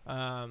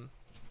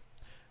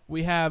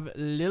 We have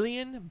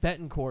Lillian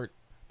Betancourt,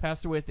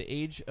 passed away at the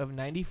age of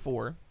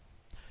 94.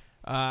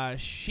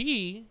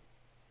 She,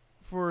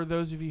 for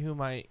those of you who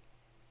might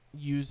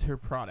use her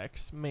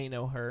products, may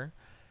know her.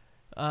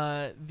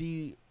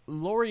 The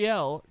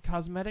L'Oreal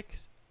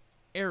Cosmetics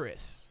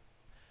heiress.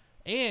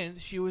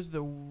 And she was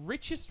the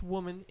richest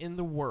woman in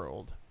the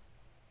world.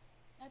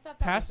 I thought that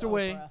Passed was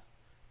away. Oprah.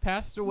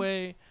 Passed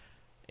away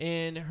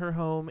in her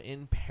home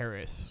in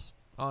Paris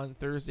on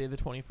Thursday the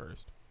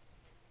 21st.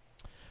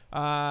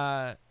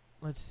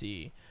 Let's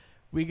see.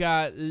 We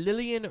got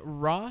Lillian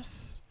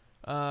Ross.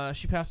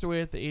 She passed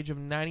away at the age of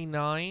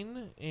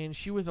 99, and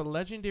she was a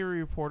legendary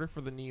reporter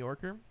for The New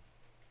Yorker.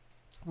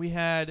 We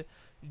had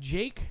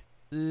Jake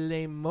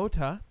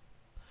LaMotta,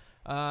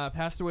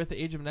 passed away at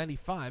the age of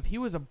 95. He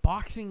was a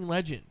boxing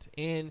legend,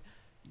 and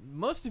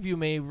most of you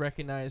may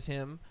recognize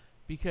him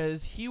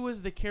because he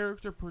was the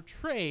character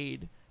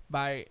portrayed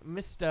by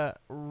Mr.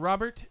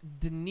 Robert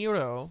De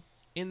Niro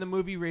in the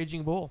movie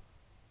Raging Bull.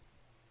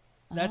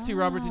 That's who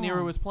Robert De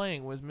Niro was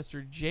playing, was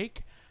Mr.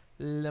 Jake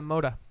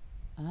LaMotta.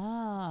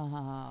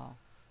 Oh.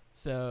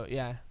 So,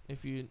 yeah,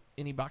 if you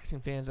any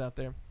boxing fans out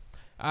there.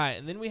 All right,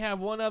 and then we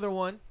have one other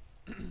one.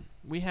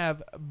 We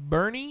have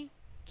Bernie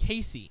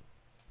Casey.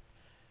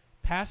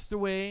 Passed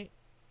away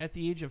at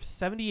the age of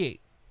 78.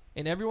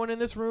 And everyone in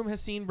this room has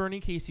seen Bernie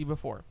Casey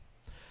before.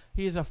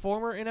 He is a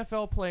former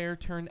NFL player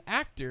turned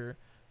actor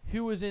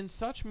who was in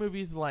such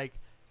movies like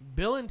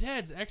Bill and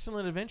Ted's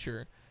Excellent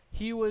Adventure.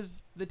 He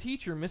was the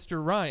teacher,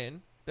 Mr.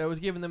 Ryan, that was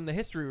giving them the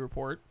history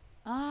report.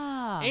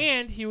 Ah.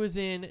 And he was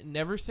in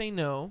Never Say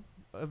No,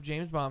 of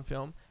James Bond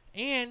film.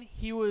 And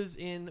he was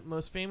in,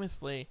 most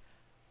famously,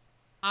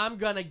 I'm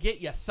Gonna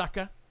Get Ya,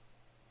 Sucker.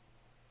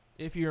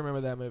 If you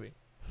remember that movie.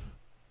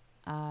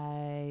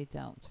 I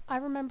don't. I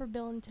remember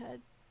Bill and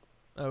Ted.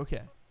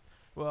 Okay.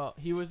 Well,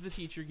 he was the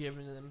teacher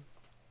giving them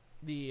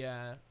the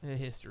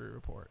history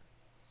report.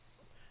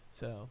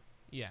 So,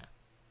 yeah.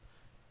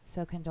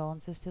 So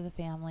condolences to the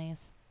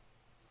families.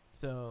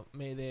 So,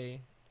 may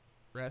they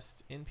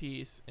rest in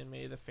peace, and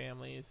may the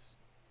families...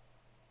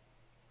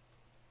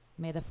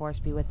 May the force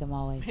be with them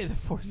always. May the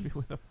force be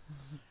with them.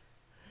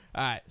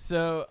 All right.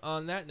 So,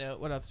 on that note,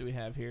 what else do we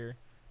have here?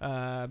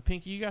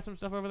 Pinky, you got some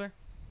stuff over there?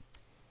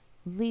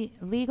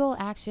 Legal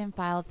action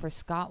filed for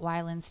Scott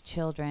Weiland's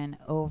children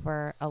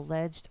over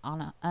alleged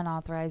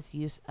unauthorized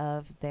use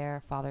of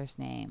their father's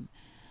name.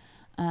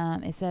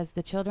 It says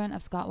the children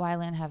of Scott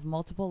Weiland have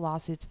multiple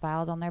lawsuits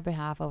filed on their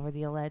behalf over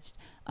the alleged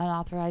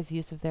unauthorized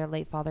use of their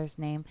late father's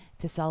name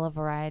to sell a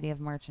variety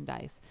of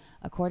merchandise.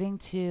 According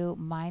to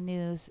My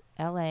News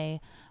LA,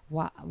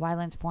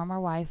 Weiland's former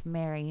wife,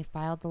 Mary,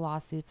 filed the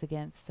lawsuits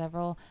against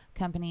several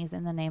companies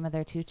in the name of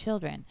their two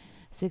children,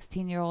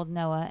 16-year-old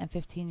Noah and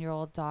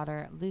 15-year-old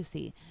daughter,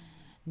 Lucy.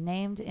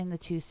 Named in the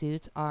two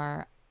suits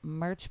are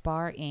Merch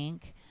Bar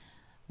Inc.,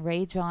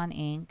 Ray John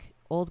Inc.,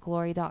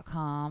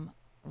 OldGlory.com,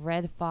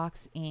 Red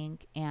Fox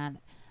Inc., and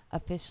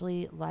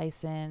Officially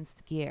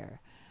Licensed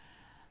Gear.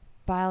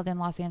 Filed in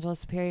Los Angeles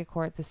Superior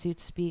Court, the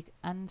suits seek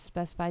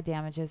unspecified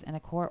damages and a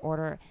court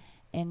order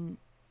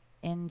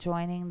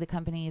enjoining the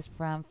companies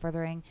from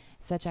furthering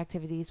such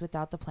activities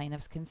without the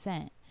plaintiff's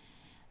consent.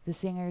 The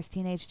singer's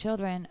teenage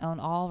children own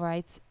all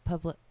rights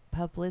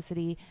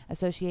publicity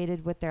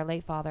associated with their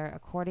late father,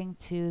 according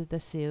to the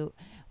suit,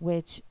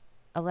 which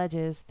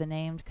alleges the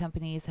named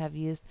companies have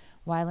used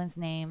Weiland's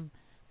name,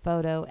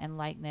 photo, and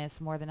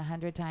likeness more than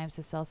 100 times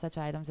to sell such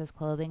items as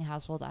clothing,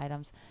 household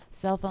items,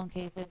 cell phone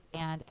cases,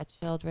 and a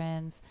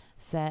children's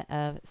set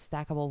of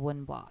stackable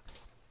wooden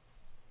blocks.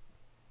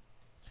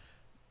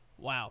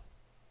 Wow.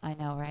 I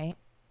know, right?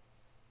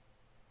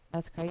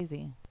 That's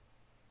crazy.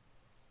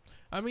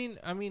 I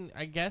mean,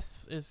 I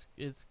guess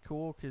it's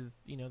cool because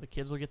the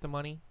kids will get the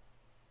money.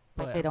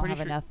 But they I'm don't pretty have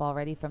sure- enough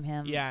already from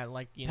him. Yeah,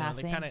 like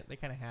passing. they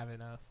kind of have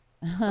enough.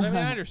 But, I mean,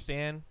 I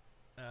understand.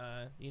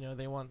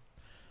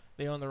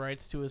 They own the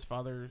rights to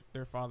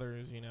their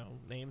father's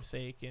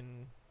namesake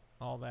and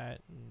all that.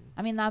 And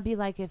I mean, that'd be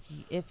like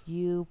if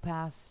you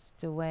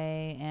passed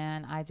away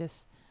and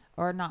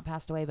or not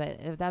passed away,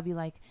 but that'd be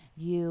like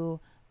you,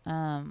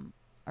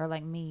 or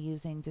like me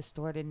using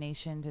Distorted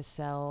Nation to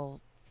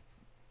sell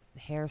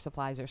hair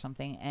supplies or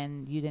something,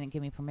 and you didn't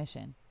give me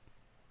permission.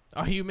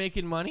 Are you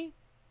making money?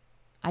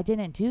 I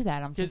didn't do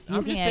that. I'm just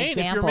using an saying,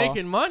 example. if you're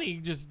making money,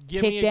 just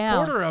give Kick me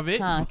down. a quarter of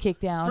it. Kick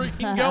down.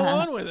 Freaking go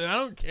on with it. I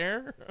don't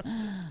care.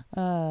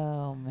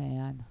 Oh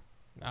man.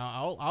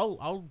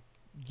 I'll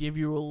give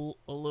you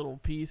a little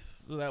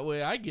piece so that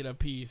way I get a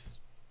piece.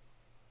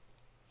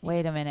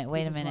 Wait a minute.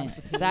 just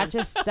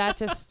wants to That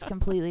just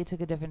completely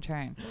took a different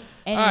turn.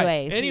 All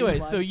right, Anyways,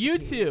 anyways, so loves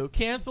U2 peace.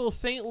 cancels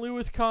St.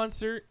 Louis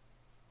concert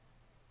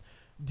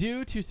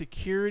due to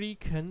security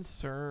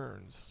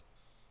concerns.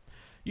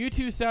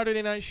 U2's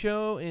Saturday night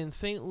show in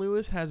St.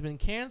 Louis has been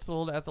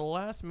canceled at the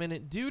last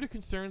minute due to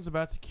concerns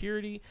about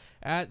security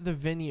at the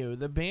venue.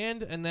 The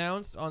band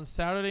announced on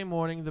Saturday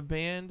morning. The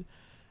band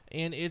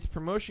and its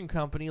promotion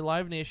company,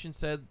 Live Nation,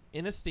 said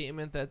in a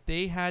statement that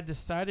they had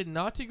decided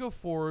not to go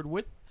forward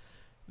with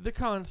the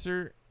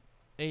concert,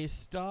 a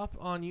stop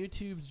on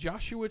YouTube's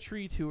Joshua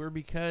Tree tour,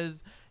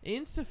 because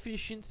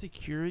insufficient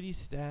security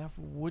staff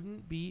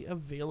wouldn't be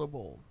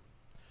available.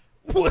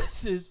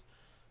 What's this?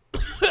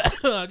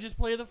 Just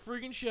play the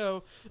friggin'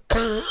 show.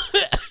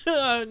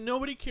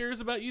 Nobody cares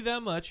about you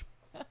that much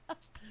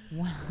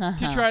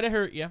to try to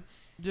hurt you.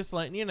 Just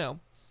letting you know.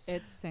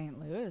 It's St.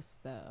 Louis,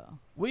 though.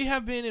 We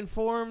have been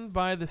informed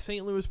by the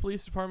St. Louis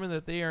Police Department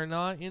that they are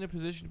not in a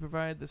position to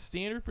provide the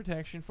standard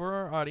protection for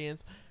our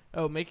audience.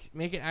 Oh, make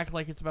it act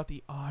like it's about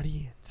the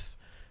audience.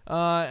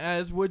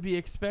 As would be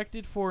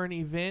expected for an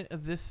event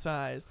of this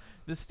size.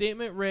 The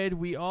statement read,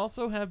 "We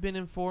also have been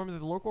informed that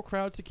the local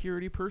crowd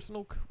security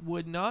personnel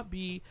would not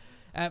be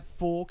at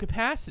full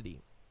capacity.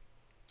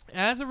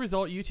 As a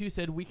result, U2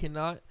 said we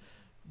cannot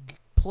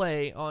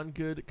play on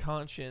good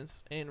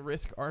conscience and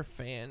risk our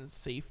fans'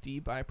 safety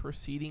by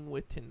proceeding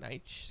with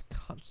tonight's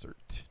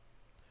concert."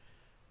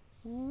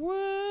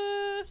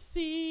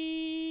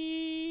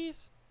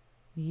 Wussies.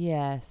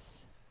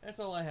 yes. That's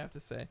all I have to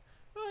say.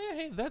 Oh, yeah,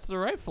 hey, that's the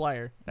right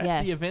flyer. That's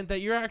Yes. the event that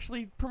you're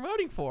actually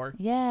promoting for.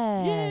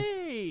 Yes.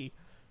 Yay!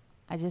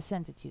 I just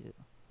sent it to you.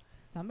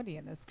 Somebody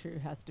in this crew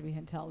has to be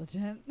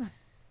intelligent.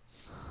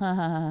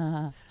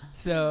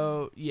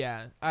 So,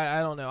 yeah, I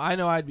don't know. I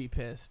know I'd be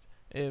pissed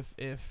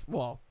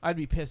I'd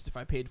be pissed if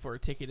I paid for a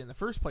ticket in the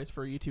first place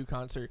for a U2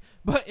 concert.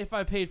 But if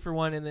I paid for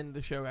one and then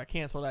the show got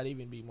canceled, I'd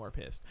even be more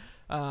pissed.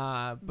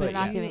 But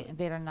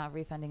They're not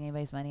refunding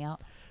anybody's money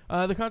out.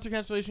 The concert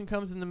cancellation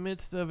comes in the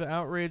midst of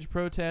outrage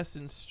protests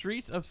in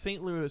streets of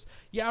St. Louis.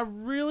 Yeah, I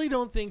really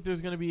don't think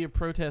there's going to be a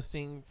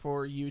protesting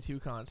for U2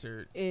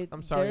 concert.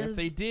 I'm sorry. If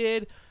they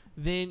did,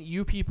 then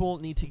you people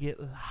need to get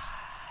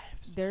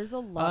lives. There's a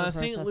lot of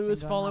St. protesting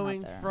Louis going following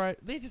on out there. Friday.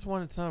 They just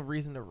wanted some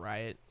reason to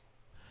riot.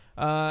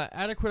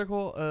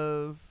 Adequatical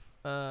of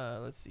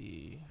let's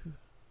see.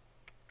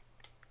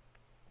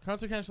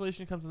 Concert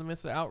cancellation comes in the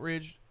midst of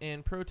outrage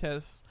and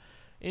protests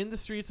in the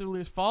streets of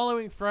Louis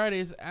following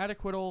Friday's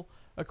acquittal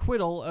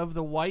of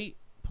the white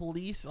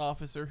police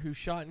officer who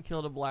shot and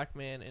killed a black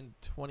man in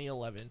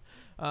 2011.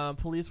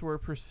 Police were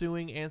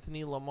pursuing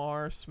Anthony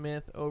Lamar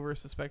Smith over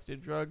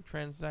suspected drug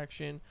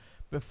transaction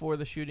before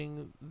the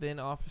shooting. Then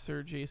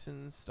Officer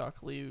Jason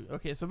Stockley.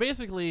 Okay, so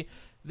basically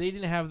they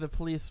didn't have the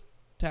police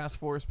task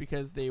force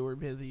because they were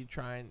busy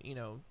trying,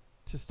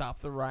 to stop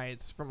the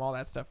riots from all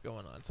that stuff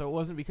going on. So it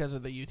wasn't because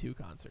of the U2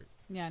 concert.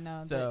 Yeah,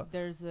 no. So-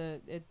 There's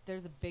a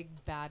big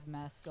bad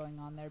mess going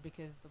on there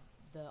because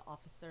the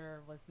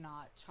officer was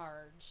not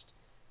charged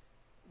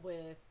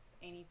with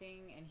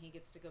anything, and he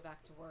gets to go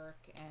back to work,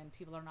 and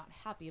people are not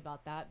happy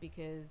about that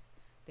because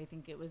they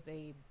think it was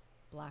a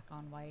black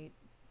on white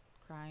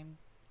crime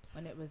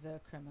when it was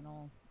a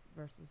criminal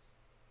versus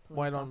police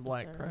White on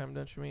black officer. crime,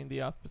 don't you mean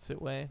the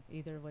opposite way?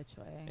 Either which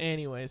way.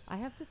 Anyways. I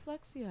have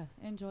dyslexia.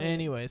 Enjoy it.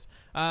 Anyways.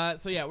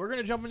 So yeah, we're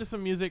going to jump into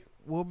some music.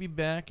 We'll be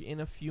back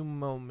in a few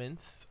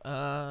moments.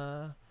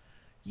 Yeah,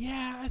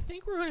 I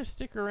think we're going to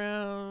stick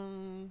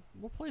around.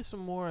 We'll play some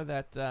more of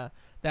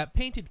that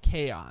Painted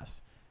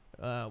Chaos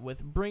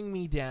with Bring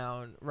Me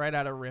Down right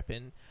out of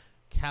Ripon,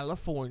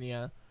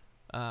 California,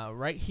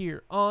 right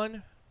here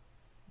on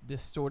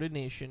Distorted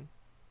Nation,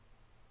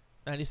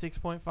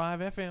 96.5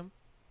 FM.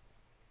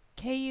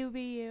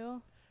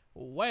 KUBU.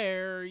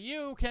 Where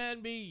you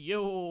can be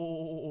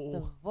you.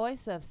 The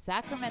voice of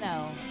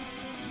Sacramento.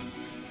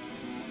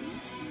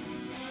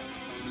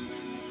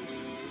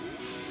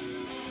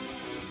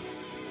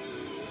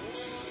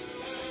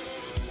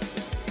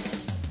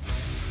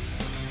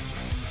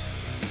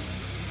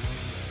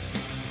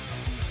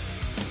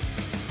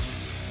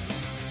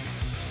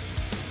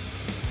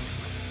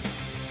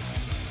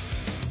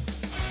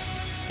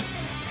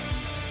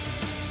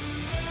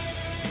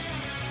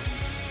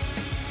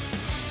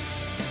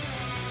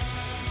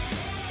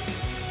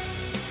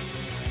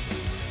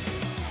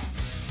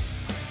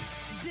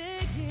 Did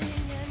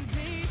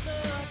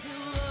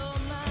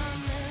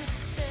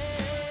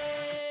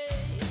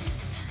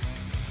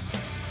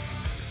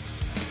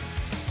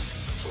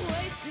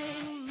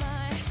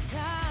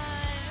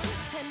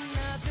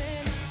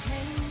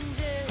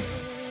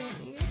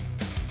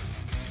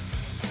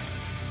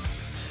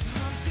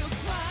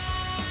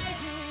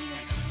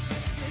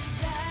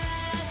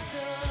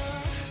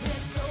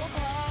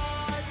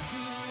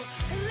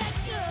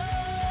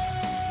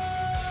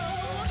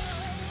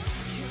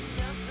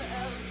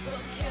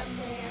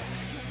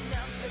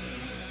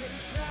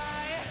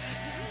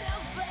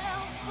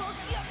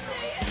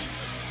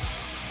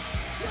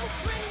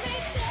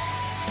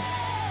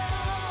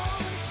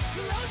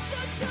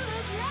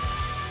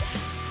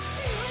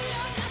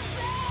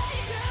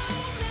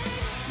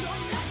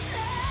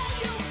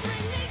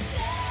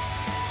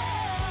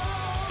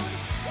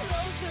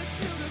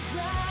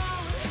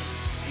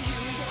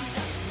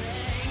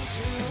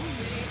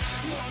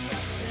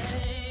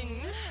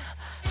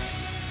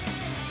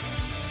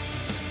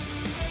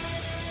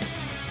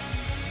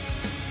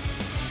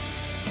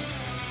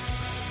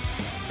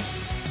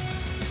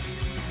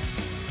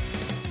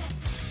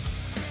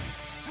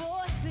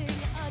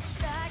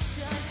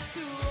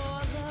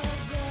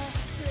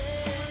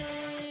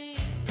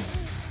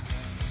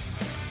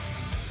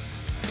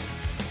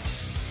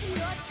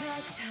Your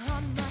touch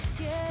on my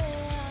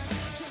skin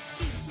just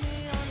keeps me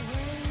on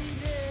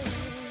waiting.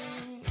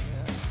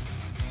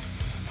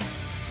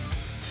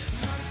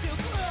 I'm still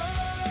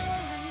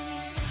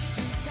crawling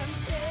through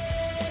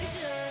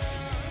temptation.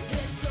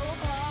 It's so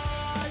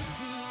hard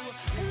to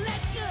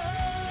let go.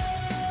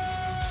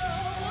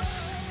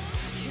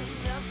 You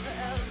never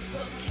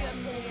ever get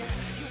me.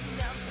 You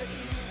never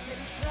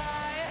even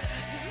try.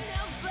 You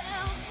never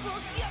ever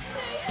get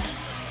me.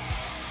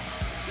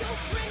 You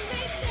bring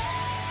me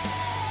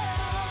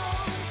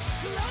down,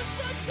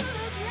 closer to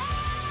the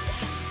ground.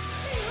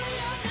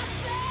 You're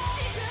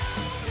nothing to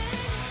me.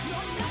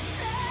 You're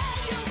nothing.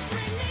 You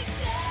bring me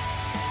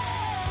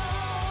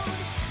down,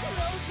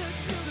 closer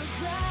to the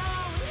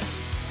ground.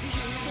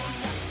 You're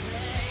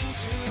nothing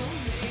to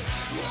me.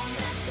 You're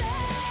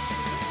nothing.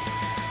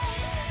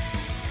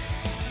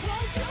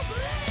 Won't you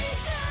please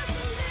just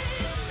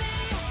leave me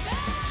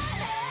alone?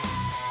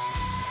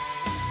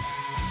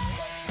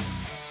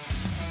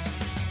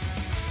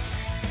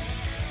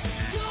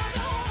 You're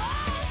the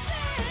one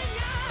thing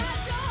I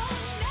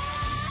don't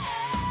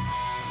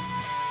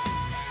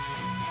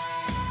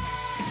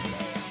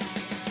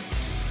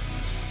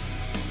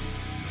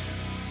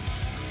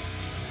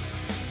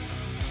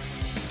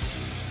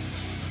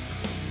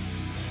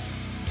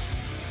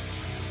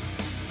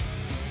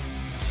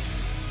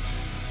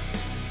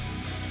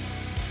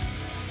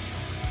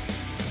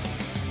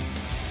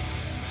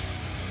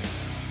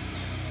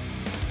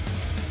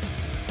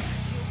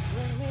You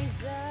bring me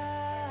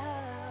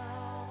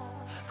down,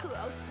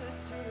 closer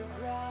to the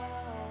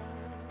ground.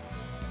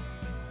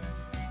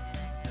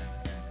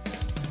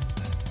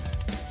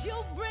 You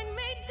bring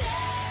me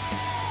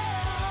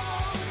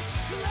down,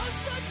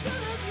 closer to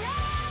the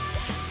ground.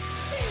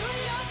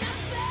 You're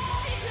nothing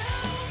to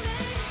me.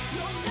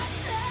 You're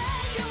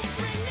nothing. You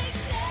bring me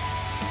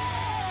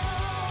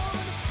down,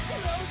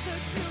 closer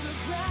to the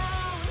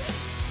ground.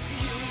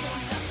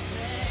 You're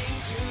nothing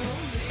to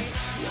me.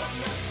 You're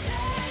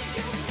nothing.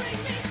 You bring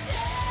me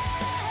down,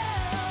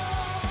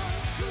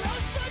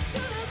 closer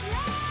to the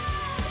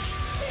ground.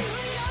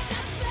 You're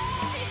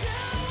nothing to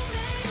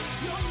me.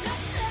 You're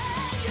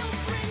nothing. You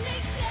bring me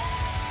down,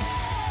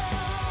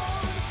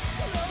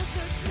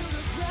 closer to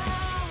the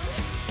ground.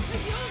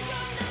 You're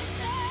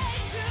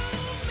nothing to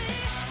me.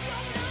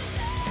 You're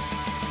nothing.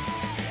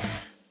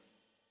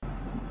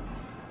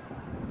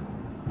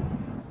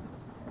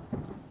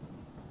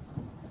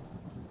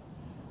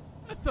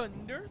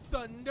 Thunder,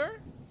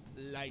 thunder,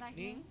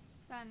 lightning,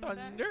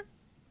 thunder,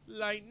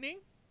 lightning,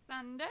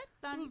 thunder,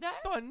 thunder,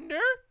 thunder,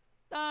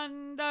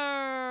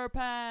 thunder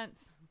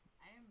pants.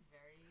 I am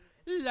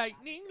very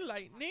lightning,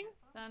 lightning.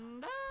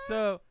 thunder.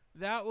 So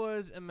that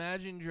was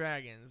Imagine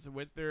Dragons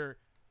with their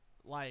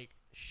like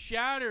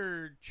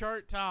shattered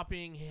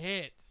chart-topping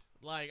hit.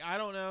 Like I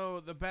don't know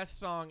the best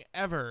song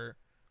ever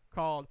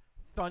called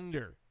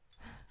Thunder.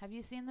 Have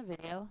you seen the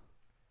video?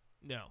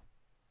 No.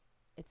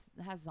 It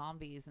has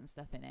zombies and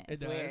stuff in it. It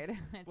It's does? weird.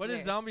 It's What does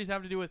weird. zombies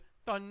have to do with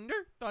thunder?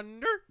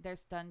 Thunder?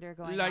 There's thunder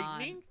going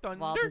Lightning, on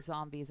while thunder? the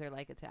zombies are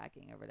like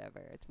attacking or whatever.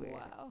 It's weird.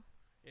 Wow.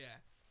 Yeah.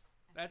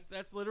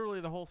 That's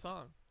literally the whole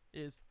song.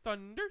 Is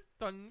thunder,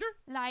 thunder,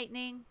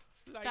 Lightning,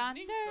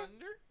 lightning,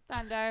 Thunder.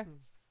 thunder. thunder.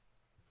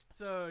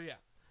 So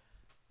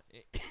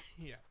yeah.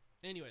 Yeah.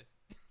 Anyways,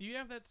 do you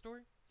have that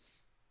story?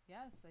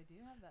 Yes, I do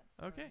have that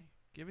story. Okay,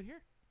 give it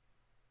here.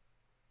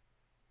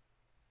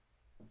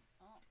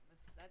 Oh,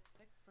 that's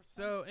 6%.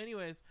 So,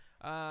 anyways,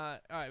 all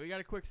right, we got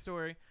a quick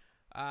story.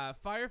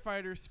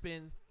 Firefighters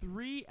spend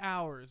 3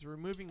 hours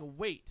removing a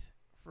weight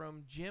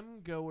from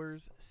gym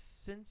goers'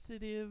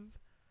 sensitive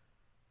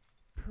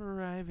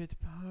private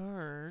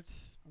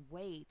parts.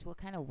 Weight? What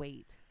kind of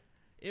weight?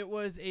 It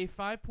was a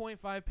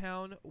 5.5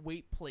 pound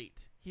weight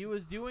plate. He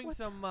was doing What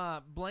some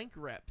blank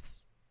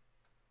reps.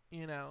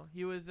 You know,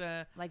 he was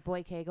Like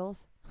boy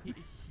kegels?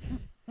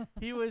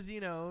 he was, he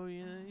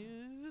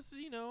was just,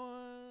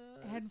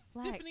 And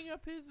stiffening flex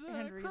up his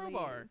and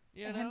crowbar, release,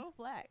 you and know?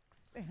 flex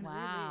and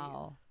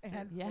Wow. release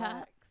and Yeah.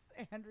 flex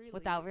and release.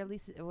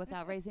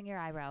 Without raising your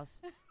eyebrows.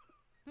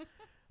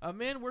 A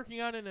man working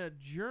out in a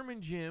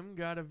German gym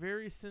got a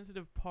very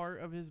sensitive part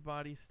of his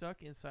body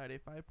stuck inside a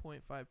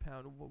 5.5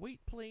 pound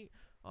weight plate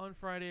on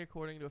Friday,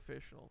 according to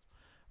officials.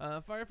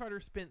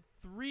 Firefighters spent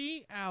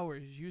 3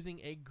 hours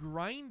using a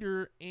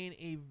grinder and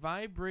a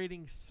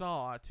vibrating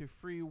saw to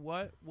free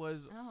what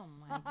was Oh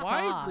my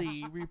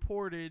widely gosh.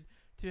 reported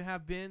to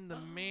have been the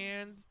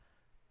man's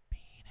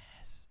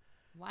penis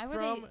Why were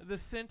from they? the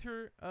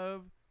center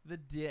of the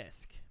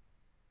disc.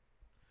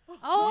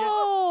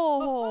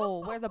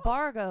 Oh, where the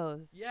bar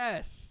goes.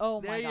 Yes.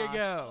 Oh there my you gosh.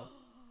 go.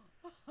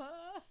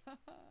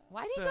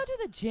 Why did you So- go to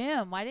the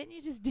gym? Why didn't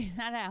you just do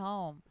that at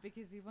home?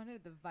 Because you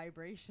wanted the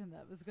vibration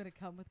that was going to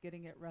come with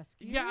getting it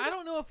rescued. Yeah, I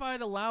don't know if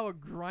I'd allow a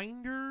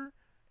grinder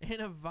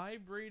and a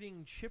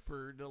vibrating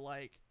chipper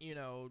to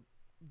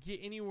get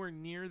anywhere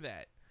near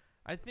that.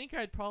 I think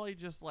I'd probably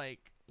just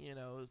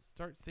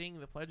start saying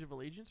the Pledge of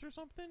Allegiance or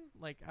something.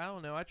 Like, I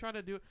don't know. I try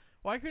to do it.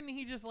 Why couldn't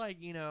he just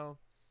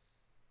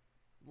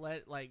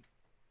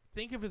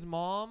think of his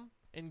mom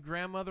and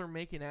grandmother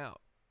making out?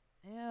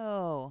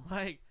 Ew.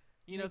 Like,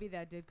 you know, Maybe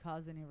that did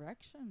cause an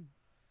erection.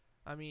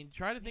 I mean,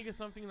 try to think of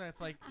something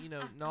that's like, you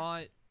know,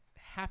 not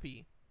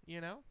happy,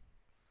 you know?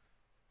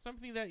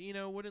 Something that, you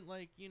know, wouldn't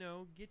like, you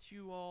know, get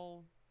you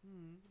all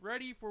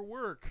ready for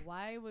work.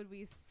 Why would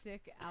we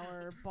stick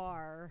our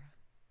bar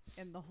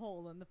in the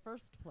hole in the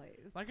first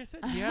place? Like I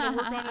said, he had to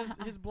work on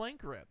his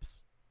blank reps.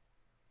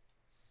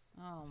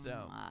 Oh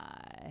So.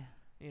 my.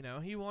 You know,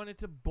 he wanted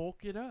to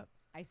bulk it up.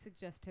 I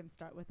suggest him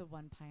start with a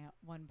 1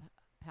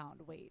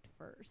 pound weight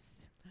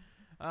first.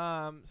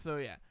 So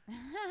yeah.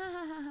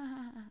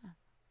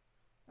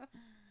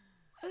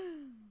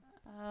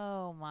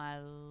 Oh my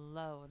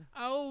lord.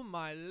 Oh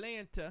my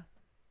Lanta.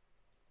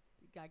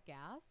 You got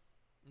gas?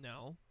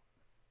 No.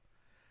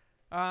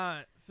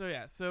 So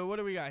yeah, so what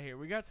do we got here?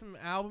 We got some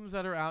albums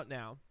that are out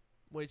now,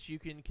 which you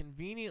can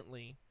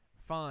conveniently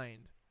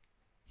find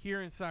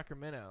here in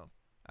Sacramento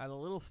at a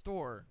little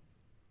store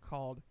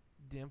called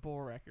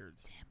Dimple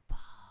Records.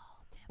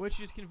 Which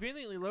is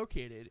conveniently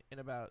located in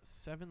about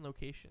 7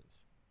 locations.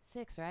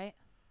 6, right?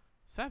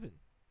 7.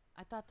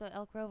 I thought the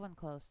Elk Grove one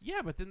closed.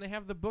 Yeah, but then they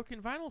have the book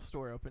and vinyl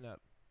store open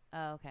up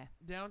Oh, okay.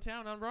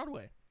 downtown on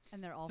Broadway.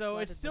 And they're all So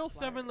flooded it's still with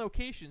 7 flyers.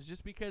 locations,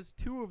 just because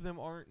 2 of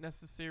them aren't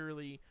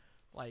necessarily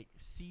like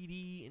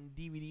CD and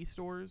DVD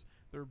stores.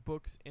 They're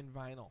books and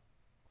vinyl.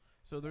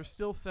 So there's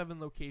still 7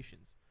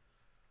 locations.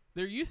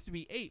 There used to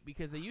be 8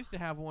 because they used to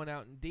have one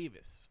out in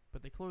Davis,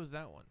 but they closed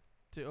that one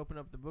to open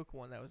up the book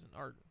one that was in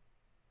Arden.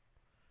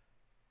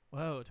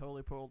 Whoa,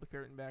 totally pulled the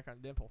curtain back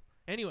on Dimple.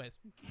 Anyways,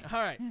 all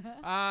right.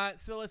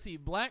 So let's see.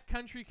 Black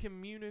Country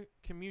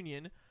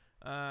Communion,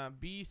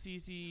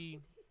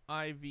 BCCIV,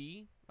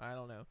 I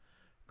don't know.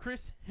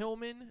 Chris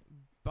Hillman,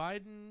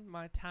 Biden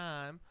My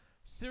Time,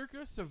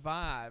 Circa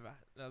Survive.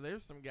 Now,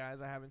 there's some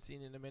guys I haven't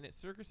seen in a minute.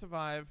 Circa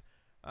Survive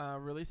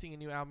releasing a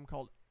new album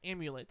called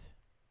Amulet.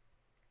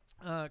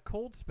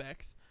 Cold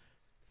Specs,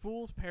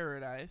 Fool's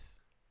Paradise.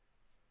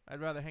 I'd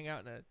rather hang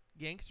out in a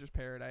gangster's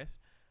paradise.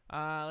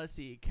 Let's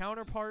see.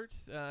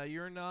 Counterparts,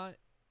 You're Not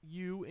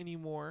You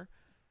Anymore.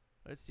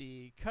 Let's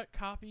see. Cut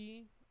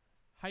Copy,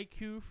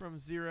 Haiku from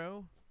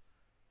Zero.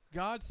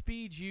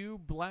 Godspeed You,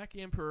 Black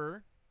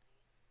Emperor.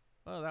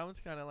 Oh, that one's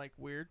kind of like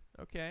weird.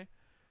 Okay.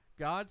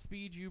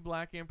 Godspeed You,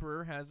 Black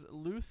Emperor has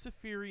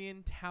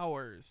Luciferian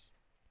Towers.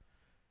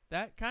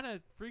 That kind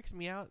of freaks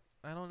me out.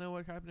 I don't know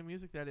what type of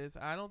music that is.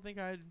 I don't think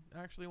I'd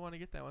actually want to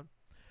get that one.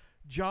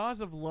 Jaws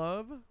of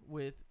Love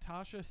with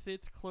Tasha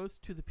Sits Close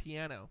to the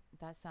Piano.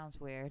 That sounds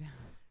weird.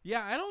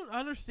 Yeah, I don't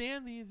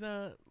understand these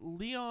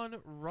Leon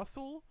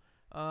Russell,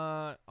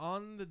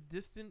 On the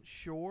Distant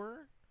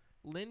Shore,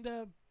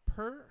 Linda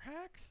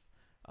Perhax,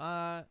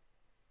 I'm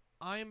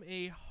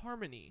a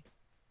Harmony.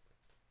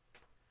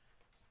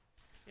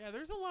 Yeah,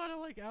 there's a lot of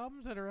like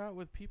albums that are out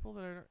with people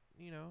that are,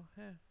 you know,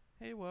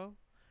 hey, whoa.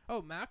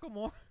 Oh,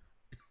 Macklemore.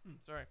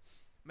 Sorry.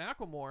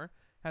 Macklemore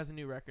has a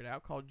new record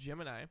out called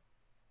Gemini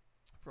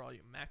for all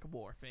you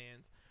Macklemore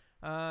fans.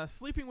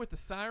 Sleeping with the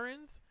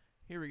Sirens.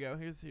 Here we go.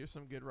 Here's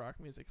some good rock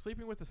music.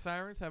 Sleeping with the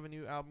Sirens have a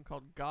new album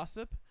called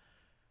Gossip.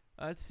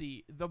 Let's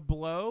see. The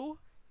Blow,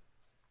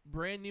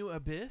 Brand New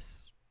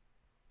Abyss,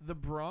 The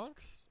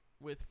Bronx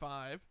with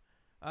 5.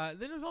 Then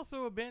there's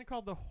also a band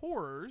called The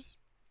Horrors.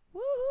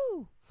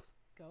 Woohoo!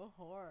 Go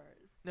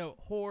horrors. No,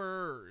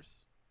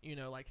 Horrors. You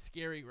know, like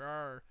scary,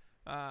 rawr.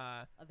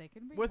 Oh, they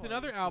can be With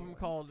another horror, album too.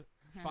 called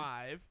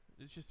 5.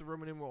 It's just the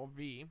Roman numeral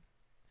V.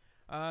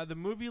 The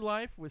Movie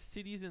Life with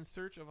Cities in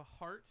Search of a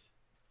Heart.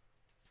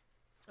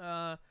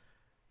 The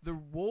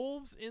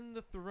Wolves in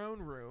the Throne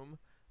Room.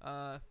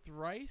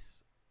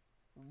 Thrice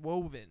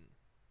Woven.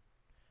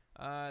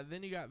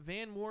 Then you got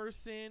Van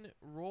Morrison,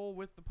 Roll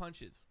with the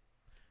Punches.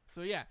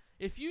 So yeah,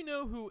 if you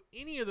know who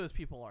any of those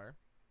people are,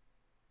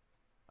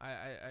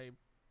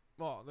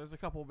 well, there's a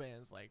couple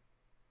bands like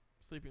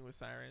Sleeping with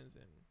Sirens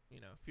and,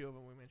 you know, a few of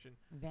them we mentioned.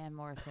 Van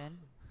Morrison.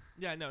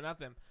 Yeah, no, not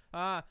them.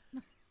 And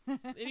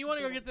you want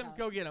to go get them,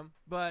 go get them.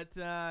 But,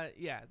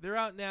 yeah, they're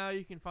out now.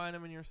 You can find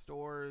them in your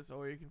stores,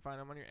 or you can find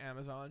them on your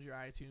Amazons, your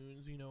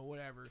iTunes, you know,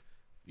 whatever.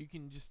 You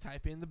can just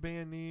type in the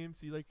band name,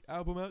 see, like,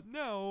 album out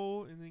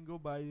now, and then go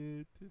buy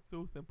it. It's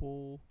so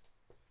simple.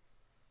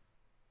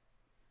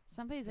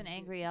 Somebody's an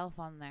angry elf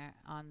on there.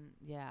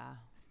 Yeah.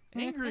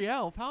 Angry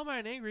elf? How am I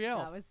an angry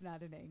elf? That was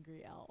not an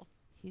angry elf.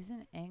 He's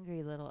an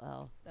angry little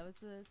elf. That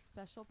was a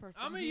special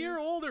person. I'm a who- year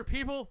older,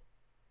 people.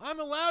 I'm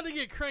allowed to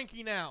get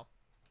cranky now.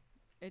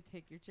 It'd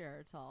take your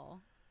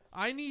Geritol.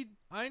 I need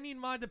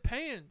my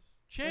Depends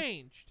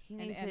changed. He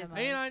And needs his. enemas.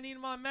 And I need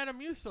my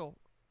Metamucil.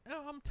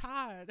 Oh, I'm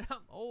tired.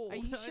 I'm old. Are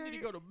you I sure need to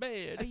you're- go to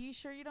bed. Are you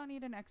sure you don't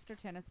need an extra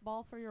tennis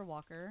ball for your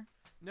walker?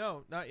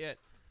 No, not yet.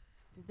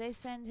 Did they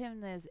send him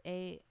this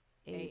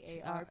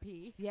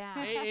AARP. Yeah.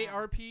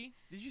 AARP?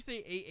 Did you say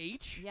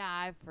AH? Yeah,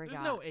 I forgot.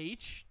 There's no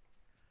H.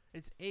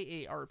 It's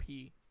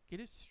AARP. Get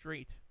it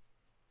straight.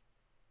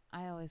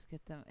 I always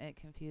get them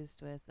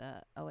confused with.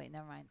 Oh wait,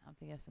 never mind. I'm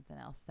thinking of something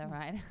else. Never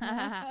mind.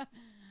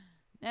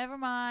 Never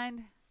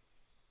mind.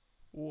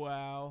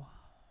 Wow.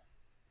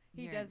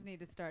 He You're does ins- need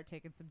to start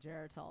taking some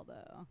Geritol,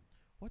 though.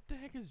 What the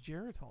heck is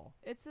Geritol?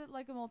 It's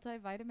like a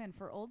multivitamin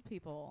for old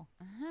people.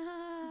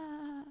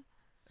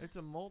 It's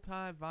a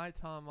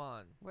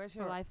multivitamin. Where's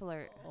your For life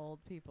alert?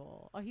 Old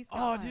people. Oh, he's got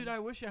Oh, one. dude, I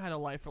wish I had a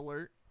life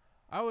alert.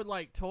 I would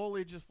like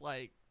totally just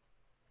like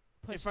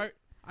Push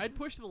I'd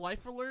push the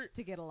life alert.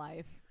 to get a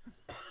life.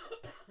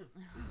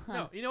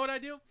 No, you know what I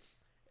do?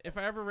 If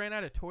I ever ran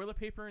out of toilet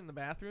paper in the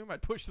bathroom,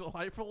 I'd push the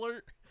life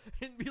alert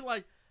and be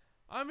like,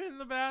 "I'm in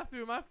the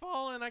bathroom. I've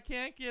fallen. I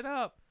can't get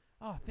up.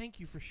 Oh,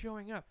 thank you for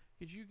showing up.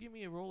 Could you give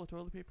me a roll of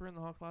toilet paper in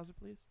the hall closet,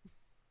 please?"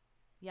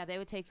 Yeah, they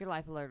would take your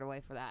life alert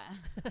away for that.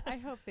 I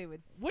hope they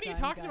would. What are you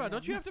stun talking gun about?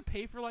 Don't you him. have to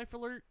pay for life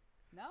alert?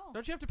 No.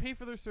 Don't you have to pay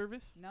for their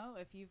service? No,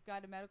 if you've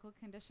got a medical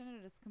condition,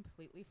 it is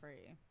completely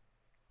free.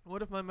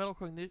 What if my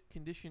medical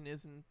condition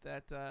isn't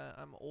that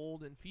I'm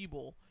old and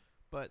feeble,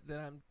 but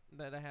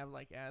that I have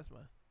like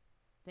asthma?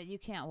 That you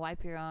can't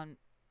wipe your own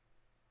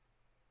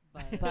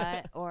But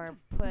butt or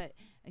put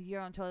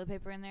your own toilet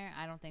paper in there.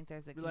 I don't think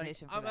there's a Be like,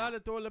 condition for I'm that. out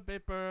of toilet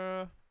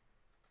paper.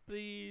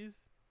 Please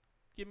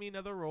give me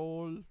another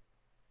roll.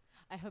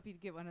 I hope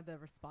you'd get one of the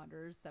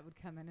responders that would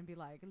come in and be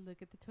like,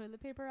 "Look at the toilet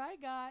paper I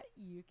got.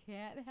 You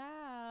can't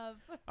have."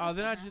 Oh,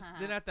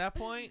 then at that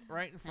point,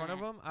 right in front of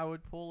them, I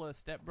would pull a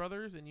Step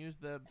Brothers and use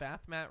the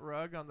bath mat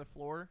rug on the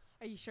floor.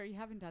 Are you sure you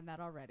haven't done that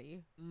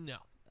already? No.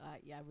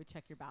 Yeah, I would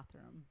check your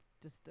bathroom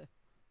just to,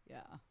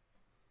 yeah.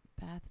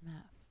 Bath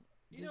mat.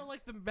 You know,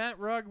 like the mat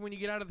rug, when you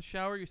get out of the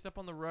shower, you step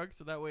on the rug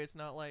so that way it's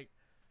not like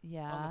on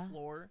Yeah. the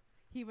floor.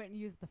 He went and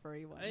used the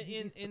furry one. He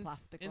used the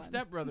plastic in one.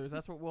 Step Brothers,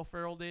 that's what Will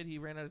Ferrell did. He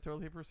ran out of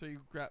toilet paper, so he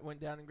went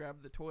down and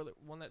grabbed the toilet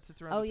one that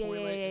sits around Oh the yeah,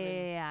 toilet yeah, yeah, and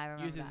then yeah. I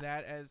remember uses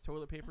that as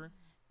toilet paper.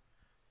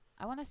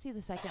 I want to see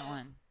the second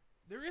one.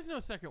 There is no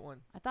second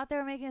one. I thought they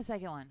were making a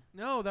second one.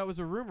 No, that was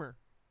a rumor.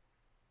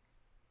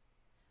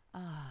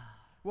 Ah.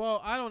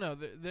 Well, I don't know.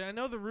 I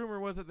know the rumor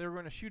was that they were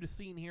going to shoot a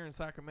scene here in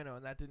Sacramento,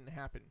 and that didn't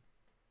happen.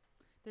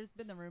 There's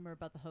been the rumor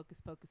about the Hocus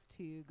Pocus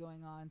 2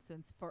 going on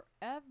since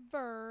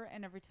forever,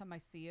 and every time I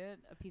see it,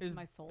 a piece of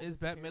my soul Is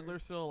Bette disappears.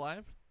 Midler still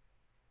alive?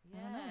 I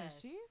don't know,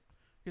 is she?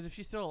 Because if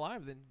she's still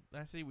alive, then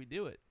I say we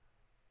do it.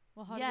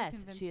 Well, how do Yes, we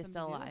convince she is them to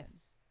still do alive. it?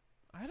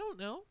 I don't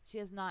know. She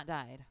has not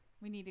died.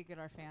 We need to get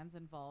our fans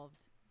involved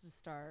to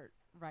start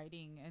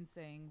writing and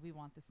saying, "We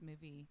want this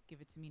movie. Give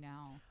it to me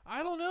now."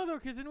 I don't know, though,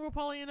 because then we'll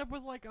probably end up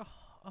with, like, a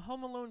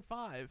Home Alone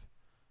 5.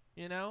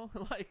 You know?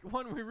 Like,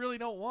 one we really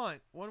don't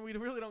want. One we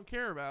really don't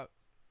care about.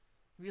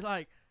 Be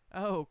like,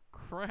 oh,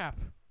 crap.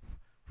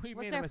 We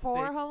Was made a there mistake.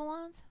 4 Home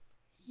Alones?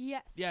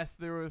 Yes. Yes,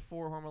 there were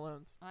 4 Home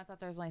Alones. Oh, I thought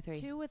there was only 3.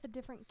 2 with a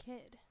different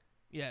kid.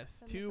 Yes,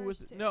 Than the 2 was...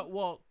 first two. No,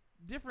 well,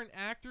 different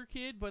actor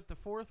kid, but the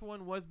 4th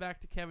one was back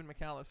to Kevin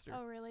McAllister.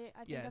 Oh, really? I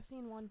think Yes. I've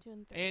seen 1, 2,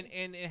 and 3.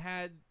 And it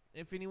had,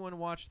 if anyone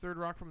watched Third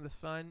Rock from the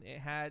Sun, it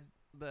had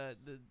the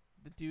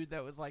dude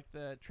that was like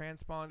the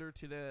transponder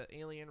to the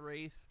alien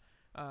race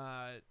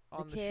on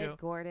the kid, show.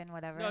 Gordon,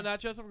 whatever. No, not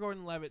Joseph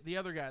Gordon-Levitt. The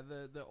other guy,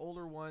 the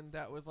older one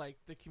that was like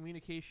the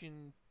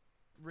communication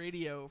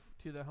radio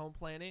to the home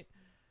planet.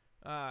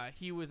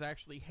 He was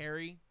actually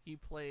Harry. He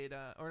played,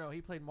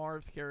 he played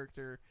Marv's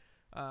character.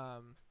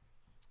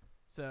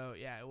 So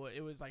yeah,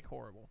 it was like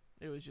horrible.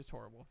 It was just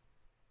horrible.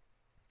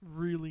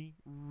 Really,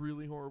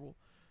 really horrible.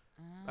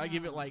 I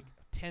give it like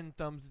 10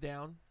 thumbs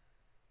down.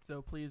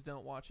 So please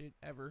don't watch it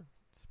ever.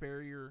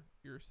 Spare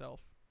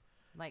yourself.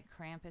 Like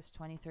Krampus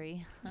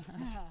 23.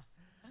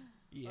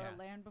 Yeah. Or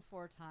Land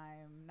Before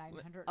Time,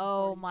 942.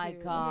 Oh my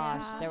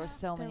gosh, Yeah. there were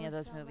so many There of were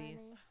those so movies.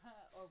 many.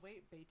 Or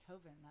wait,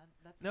 Beethoven.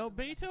 That's No, another one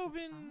that has a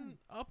Beethoven ton.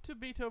 up to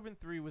Beethoven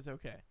 3 was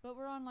okay. But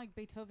we're on like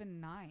Beethoven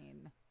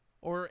 9.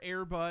 Or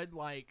Air Bud,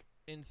 like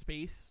in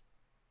space.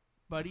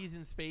 Buddies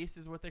in Space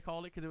is what they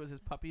called it because it was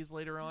his puppies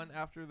later on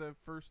after the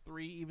first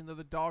 3, even though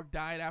the dog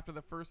died after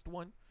the first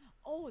one.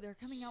 Oh, they're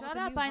coming out Shut with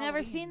a up, new I never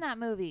Halloween. seen that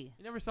movie.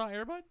 You never saw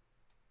Air Bud?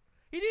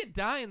 He didn't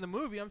die in the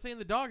movie. I'm saying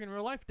the dog in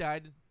real life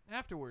died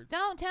afterwards.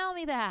 Don't tell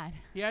me that.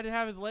 He had to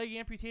have his leg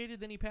amputated,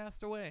 then he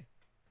passed away.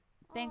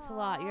 Thanks a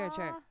lot, you're a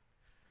jerk. Aw.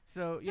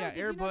 So, So yeah, did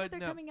Air you know that Bud, they're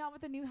no. coming out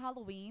with a new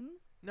Halloween?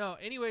 No,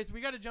 anyways, we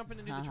got to jump in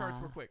and do the charts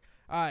real quick.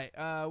 All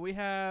right, we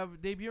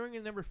have debuting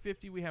at number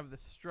 50, we have The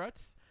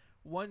Struts,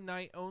 One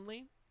Night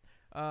Only.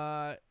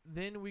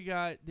 Then we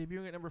got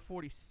debuting at number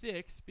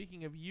 46,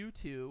 speaking of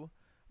U2,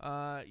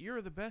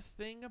 You're the Best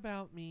Thing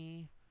About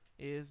Me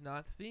is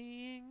Not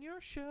Seeing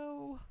Your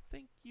Show.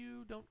 Thank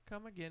you, don't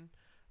come again.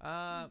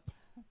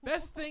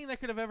 Best thing that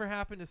could have ever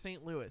happened to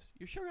St. Louis.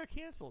 Your show got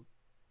canceled.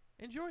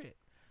 Enjoy it.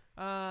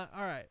 All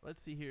right,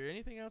 let's see here.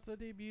 Anything else that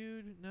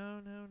debuted?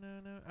 No.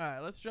 All right,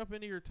 let's jump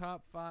into your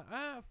top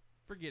 5.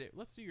 Forget it.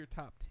 Let's do your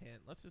top 10.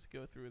 Let's just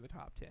go through the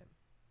top 10.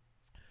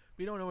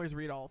 We don't always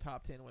read all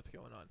top 10 what's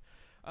going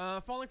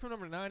on. Falling from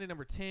number 9 to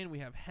number 10, we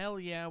have Hell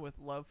Yeah with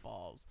Love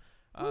Falls.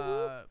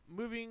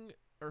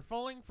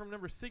 Falling from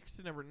number 6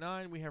 to number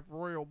 9, we have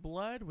Royal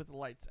Blood with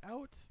Lights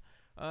Out.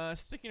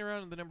 Sticking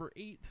around in the number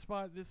 8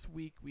 spot this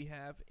week, we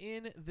have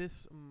In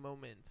This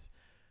Moment.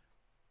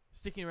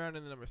 Sticking around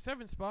in the number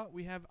 7 spot,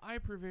 we have I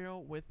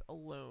Prevail with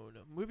Alone.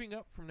 Moving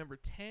up from number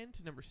 10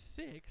 to number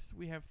 6,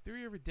 we have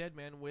Theory of a Dead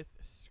Man with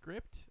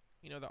Script.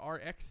 You know, the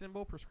RX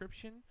symbol,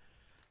 prescription.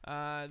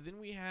 Then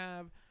we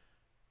have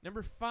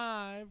number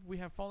 5. We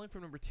have falling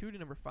from number 2 to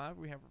number 5.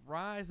 We have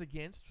Rise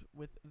Against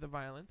with The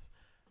Violence.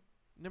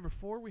 Number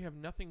 4, we have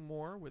Nothing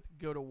More with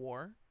Go to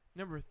War.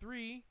 Number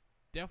 3,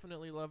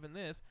 definitely loving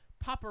this,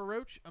 Papa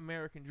Roach,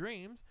 American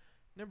Dreams.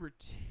 Number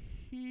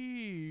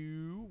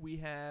 2, we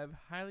have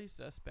Highly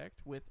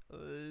Suspect with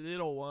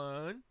Little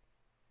One.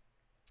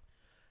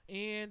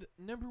 And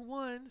number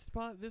 1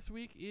 spot this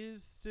week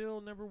is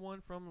still number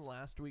 1 from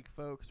last week,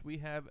 folks. We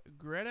have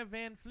Greta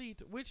Van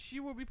Fleet, which she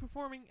will be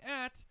performing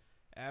at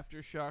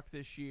Aftershock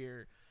this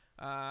year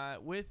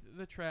with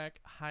the track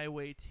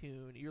Highway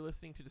Tune. You're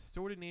listening to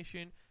Distorted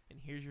Nation, and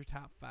here's your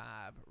top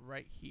 5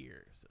 right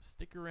here. So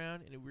stick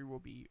around, and we will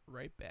be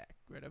right back.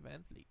 Greta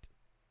Van Fleet.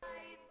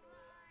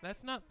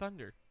 That's not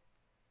Thunder.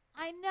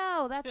 I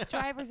know. That's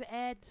driver's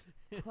ed's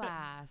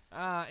class.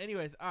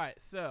 Anyways, all right.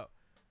 So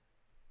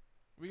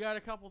we got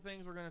a couple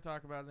things we're going to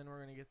talk about, and then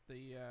we're going to get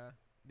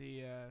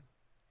the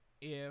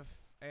if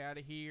out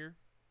of here.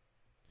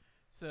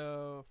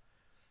 So,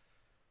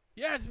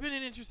 yeah, it's been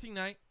an interesting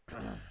night.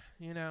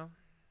 You know,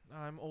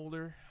 I'm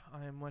older.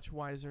 I am much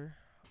wiser.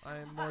 I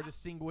am more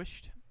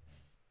distinguished.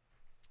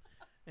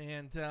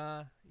 And,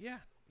 yeah,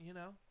 you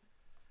know.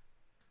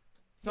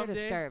 You're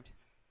disturbed.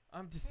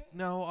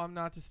 No, I'm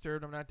not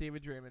disturbed. I'm not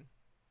David Draymond.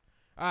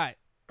 All right.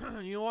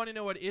 You want to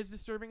know what is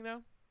disturbing,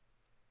 though?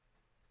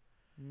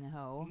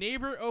 No.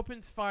 Neighbor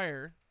opens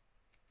fire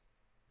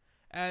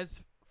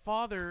as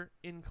father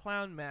in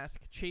clown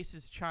mask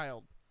chases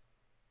child.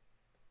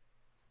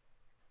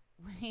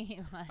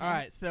 Wait, what? All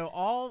right, so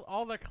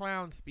all the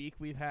clown speak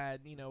we've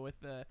had, you know, with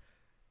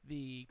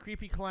the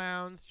creepy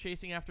clowns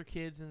chasing after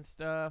kids and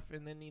stuff,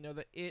 and then, you know,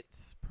 the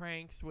It's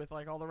pranks with,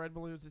 like, all the red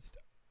balloons and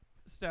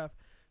stuff.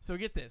 So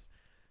get this.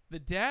 The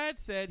dad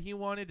said he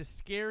wanted to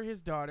scare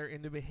his daughter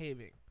into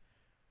behaving,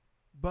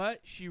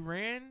 but she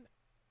ran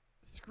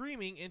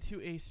screaming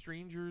into a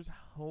stranger's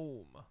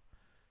home.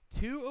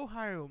 2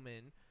 Ohio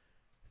men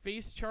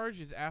faced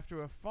charges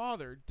after a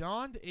father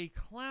donned a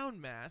clown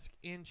mask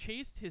and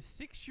chased his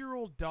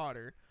 6-year-old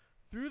daughter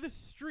through the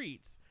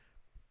streets,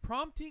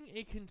 prompting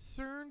a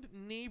concerned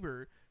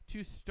neighbor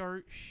to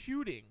start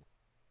shooting.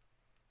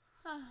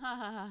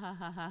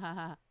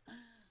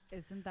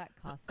 Isn't that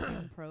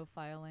costume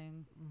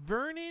profiling?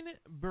 Vernon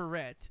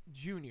Barrett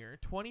Jr.,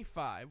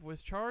 25,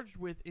 was charged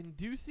with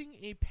inducing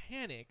a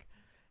panic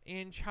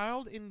and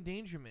child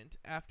endangerment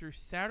after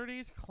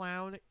Saturday's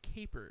clown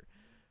caper.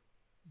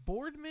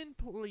 Boardman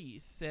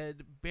police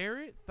said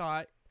Barrett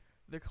thought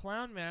the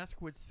clown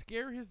mask would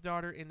scare his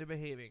daughter into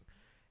behaving.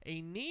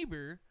 A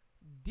neighbor,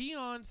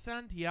 Dion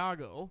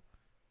Santiago,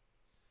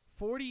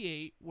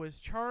 48,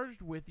 was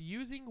charged with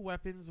using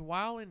weapons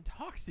while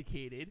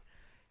intoxicated.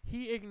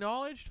 He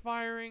acknowledged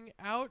firing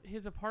out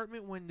his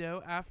apartment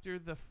window after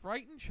the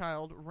frightened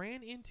child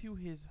ran into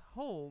his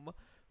home,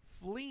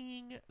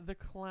 fleeing the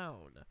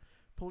clown.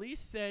 Police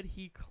said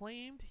he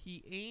claimed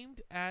he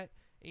aimed at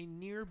a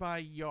nearby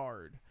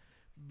yard.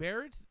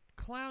 Barrett's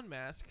clown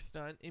mask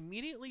stunt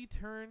immediately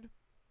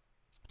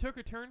took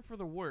a turn for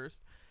the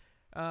worst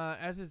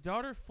as his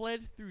daughter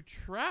fled through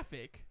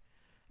traffic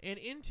and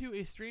into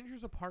a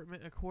stranger's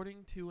apartment,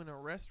 according to an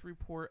arrest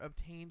report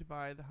obtained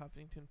by the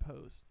Huffington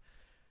Post.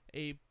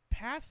 A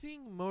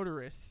passing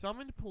motorist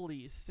summoned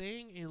police,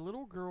 saying a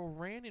little girl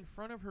ran in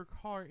front of her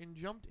car and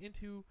jumped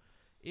into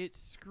it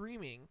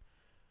screaming.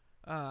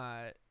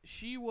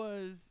 She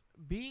was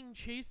being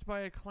chased by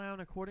a clown,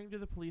 according to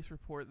the police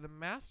report. The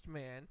masked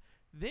man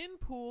then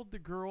pulled the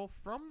girl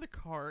from the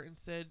car and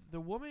said the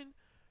woman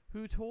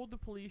who told the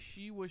police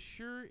she was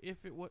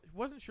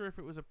wasn't sure if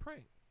it was a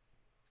prank.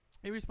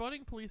 A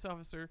responding police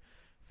officer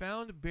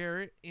found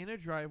Barrett in a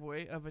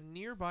driveway of a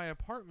nearby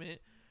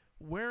apartment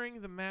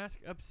wearing the mask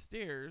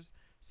upstairs.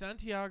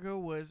 Santiago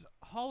was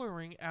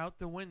hollering out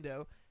the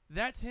window,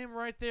 "That's him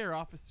right there,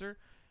 officer."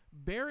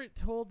 Barrett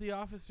told the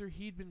officer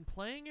he'd been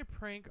playing a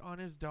prank on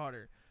his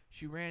daughter.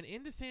 She ran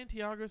into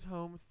Santiago's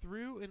home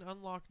through an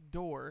unlocked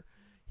door.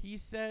 He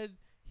said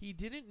he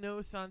didn't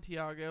know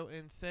Santiago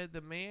and said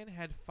the man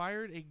had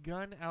fired a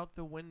gun out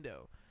the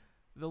window.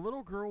 The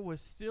little girl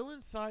was still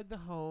inside the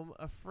home,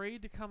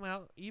 afraid to come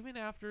out even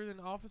after an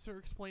officer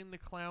explained the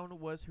clown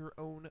was her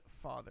own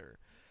father.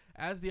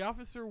 As the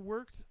officer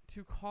worked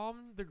to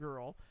calm the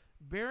girl,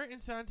 Barrett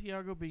and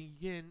Santiago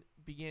began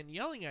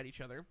yelling at each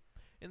other,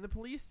 and the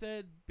police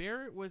said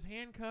Barrett was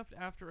handcuffed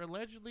after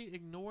allegedly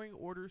ignoring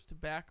orders to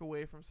back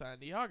away from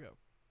Santiago.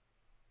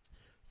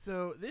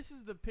 So this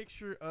is the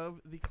picture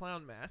of the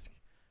clown mask.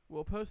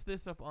 We'll post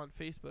this up on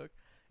Facebook.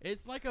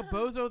 It's like a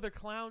Bozo the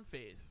Clown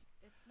face.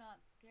 It's not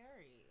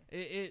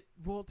scary.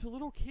 Well, to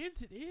little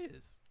kids it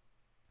is.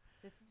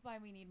 This is why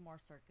we need more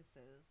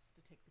circuses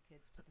to take the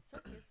kids to the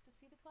circus to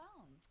see the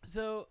clowns.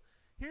 So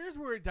here's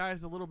where it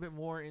dives a little bit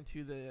more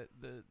into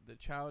the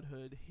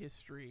childhood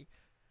history.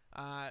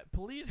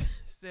 Police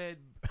said,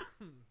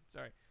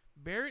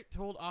 Barrett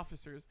told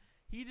officers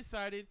he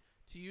decided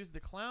to use the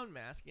clown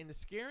mask into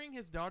scaring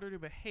his daughter to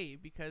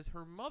behave because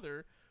her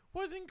mother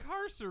was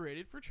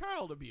incarcerated for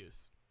child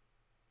abuse.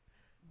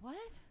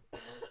 What?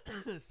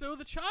 So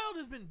the child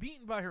has been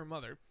beaten by her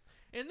mother,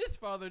 and this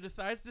father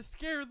decides to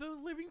scare the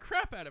living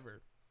crap out of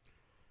her.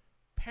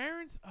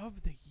 Parents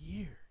of the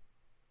Year.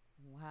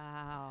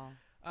 Wow.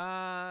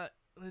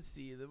 Let's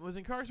see. Was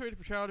incarcerated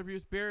for child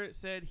abuse. Barrett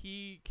said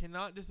he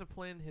cannot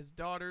discipline his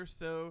daughter,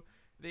 so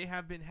they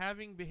have been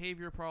having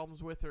behavior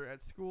problems with her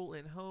at school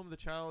and home. The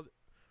child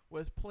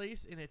was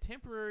placed in a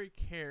temporary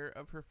care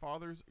of the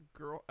father's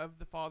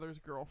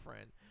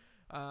girlfriend.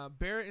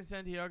 Barrett and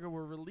Santiago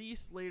were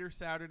released later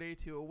Saturday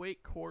to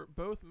await court.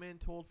 Both men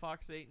told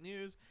Fox 8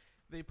 News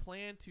they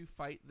plan to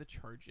fight the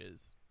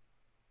charges.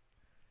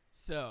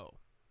 So,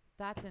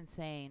 That's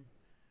insane.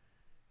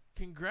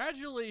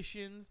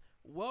 congratulations.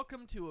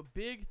 Welcome to a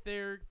big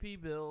therapy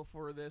bill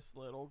for this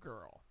little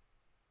girl.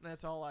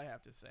 That's all I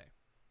have to say.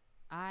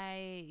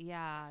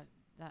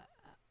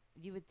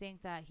 You would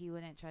think that he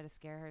wouldn't try to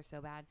scare her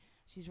so bad.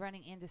 She's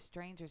running into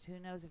strangers. Who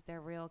knows if they're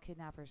real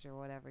kidnappers or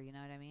whatever, you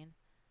know what I mean?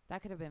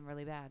 That could have been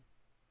really bad.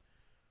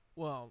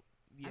 Well,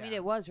 yeah. I mean,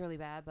 it was really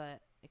bad,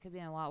 but it could have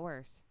been a lot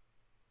worse.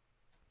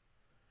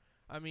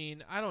 I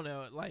mean, I don't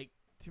know. Like,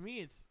 to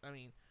me,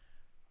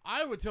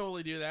 I would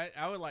totally do that.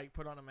 I would, like,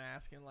 put on a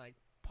mask and, like,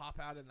 pop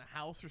out in the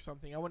house or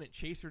something. I wouldn't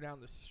chase her down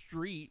the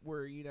street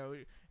where, you know,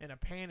 in a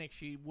panic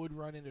she would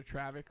run into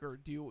traffic or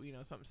do, you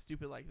know, something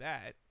stupid like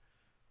that.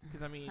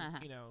 Because, I mean,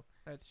 you know,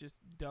 that's just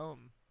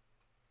dumb.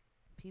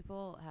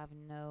 People have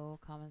no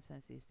common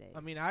sense these days. I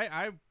mean,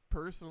 I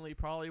personally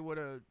probably would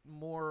have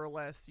more or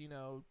less, you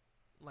know,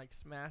 like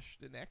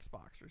smashed an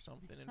Xbox or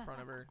something in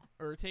front of her.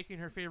 Or taken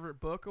her favorite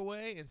book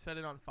away and set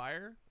it on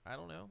fire. I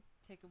don't know.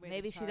 Take away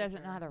Maybe the she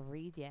doesn't know charger. how to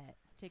read yet.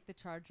 Take the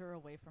charger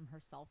away from her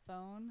cell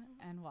phone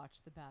and watch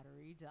the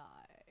battery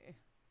die.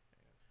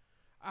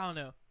 I don't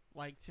know.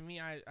 Like, to me,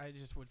 I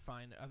just would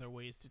find other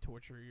ways to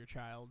torture your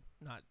child.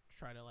 Not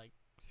try to, like...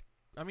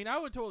 I mean, I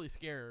would totally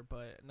scare her,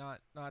 but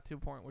not to a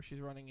point where she's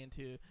running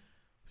into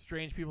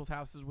strange people's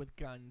houses with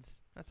guns.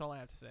 That's all I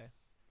have to say.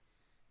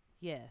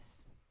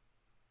 Yes.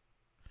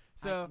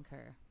 So I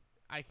concur.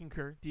 I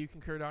concur. Do you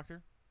concur,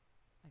 Doctor?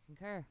 I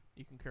concur.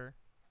 You concur.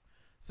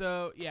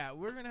 So, yeah,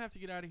 we're going to have to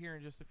get out of here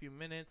in just a few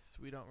minutes.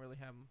 We don't really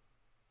have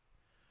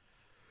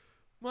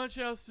much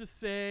else to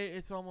say.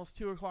 It's almost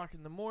 2 o'clock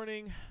in the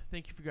morning.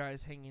 Thank you for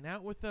guys hanging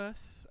out with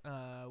us.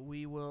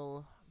 We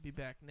will be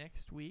back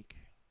next week.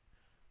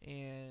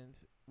 And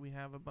we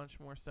have a bunch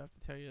more stuff to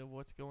tell you of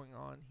what's going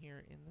on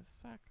here in the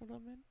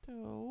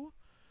Sacramento.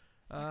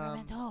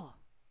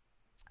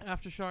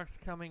 Aftershocks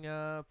coming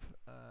up.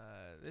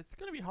 It's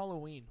going to be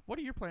Halloween. What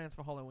are your plans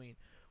for Halloween?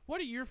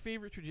 What are your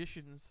favorite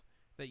traditions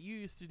that you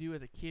used to do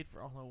as a kid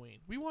for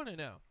Halloween? We want to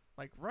know.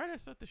 Like, write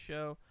us at the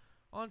show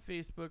on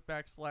Facebook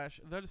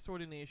 /The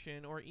Distorted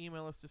Nation or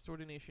email us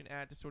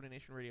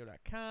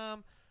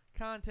distortednation@distortednationradio.com.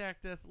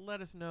 Contact us.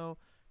 Let us know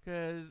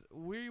because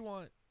we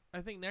want... I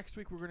think next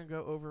week we're going to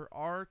go over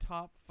our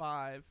top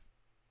 5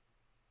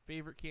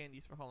 favorite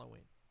candies for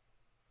Halloween.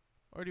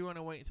 Or do you want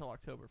to wait until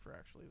October for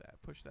actually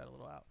that? Push that a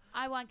little out.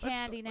 I want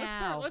candy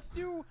now. Let's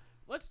do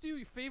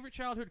your favorite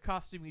childhood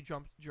costume you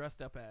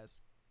dressed up as.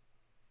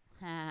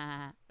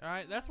 All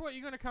right, that's what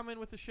you're going to come in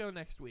with the show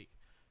next week.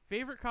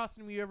 Favorite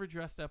costume you ever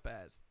dressed up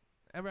as.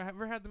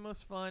 Ever had the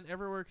most fun?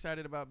 Ever were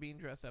excited about being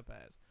dressed up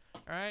as.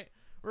 All right,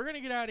 we're going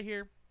to get out of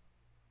here.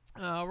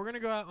 We're going to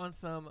go out on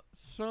some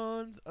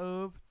Sons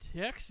of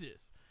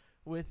Texas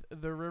with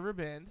the River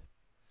Bend.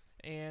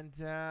 And,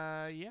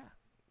 yeah,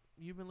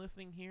 you've been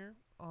listening here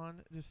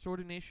on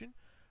Distorted Nation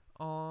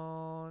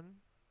on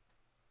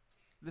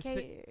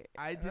the...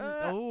 I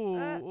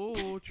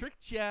didn't...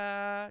 tricked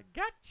ya.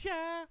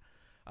 Gotcha.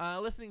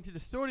 Listening to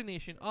Distorted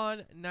Nation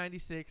on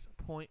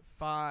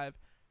 96.5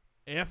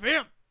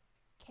 FM.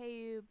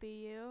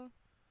 KUBU.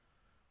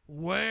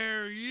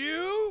 Where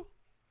you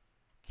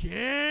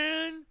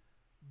can...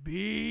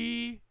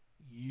 be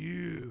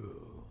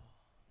you.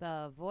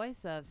 The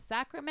voice of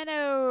Sacramento.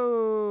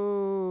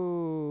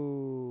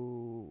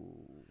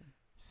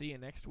 See you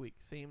next week.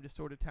 Same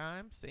distorted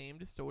time, same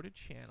distorted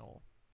channel.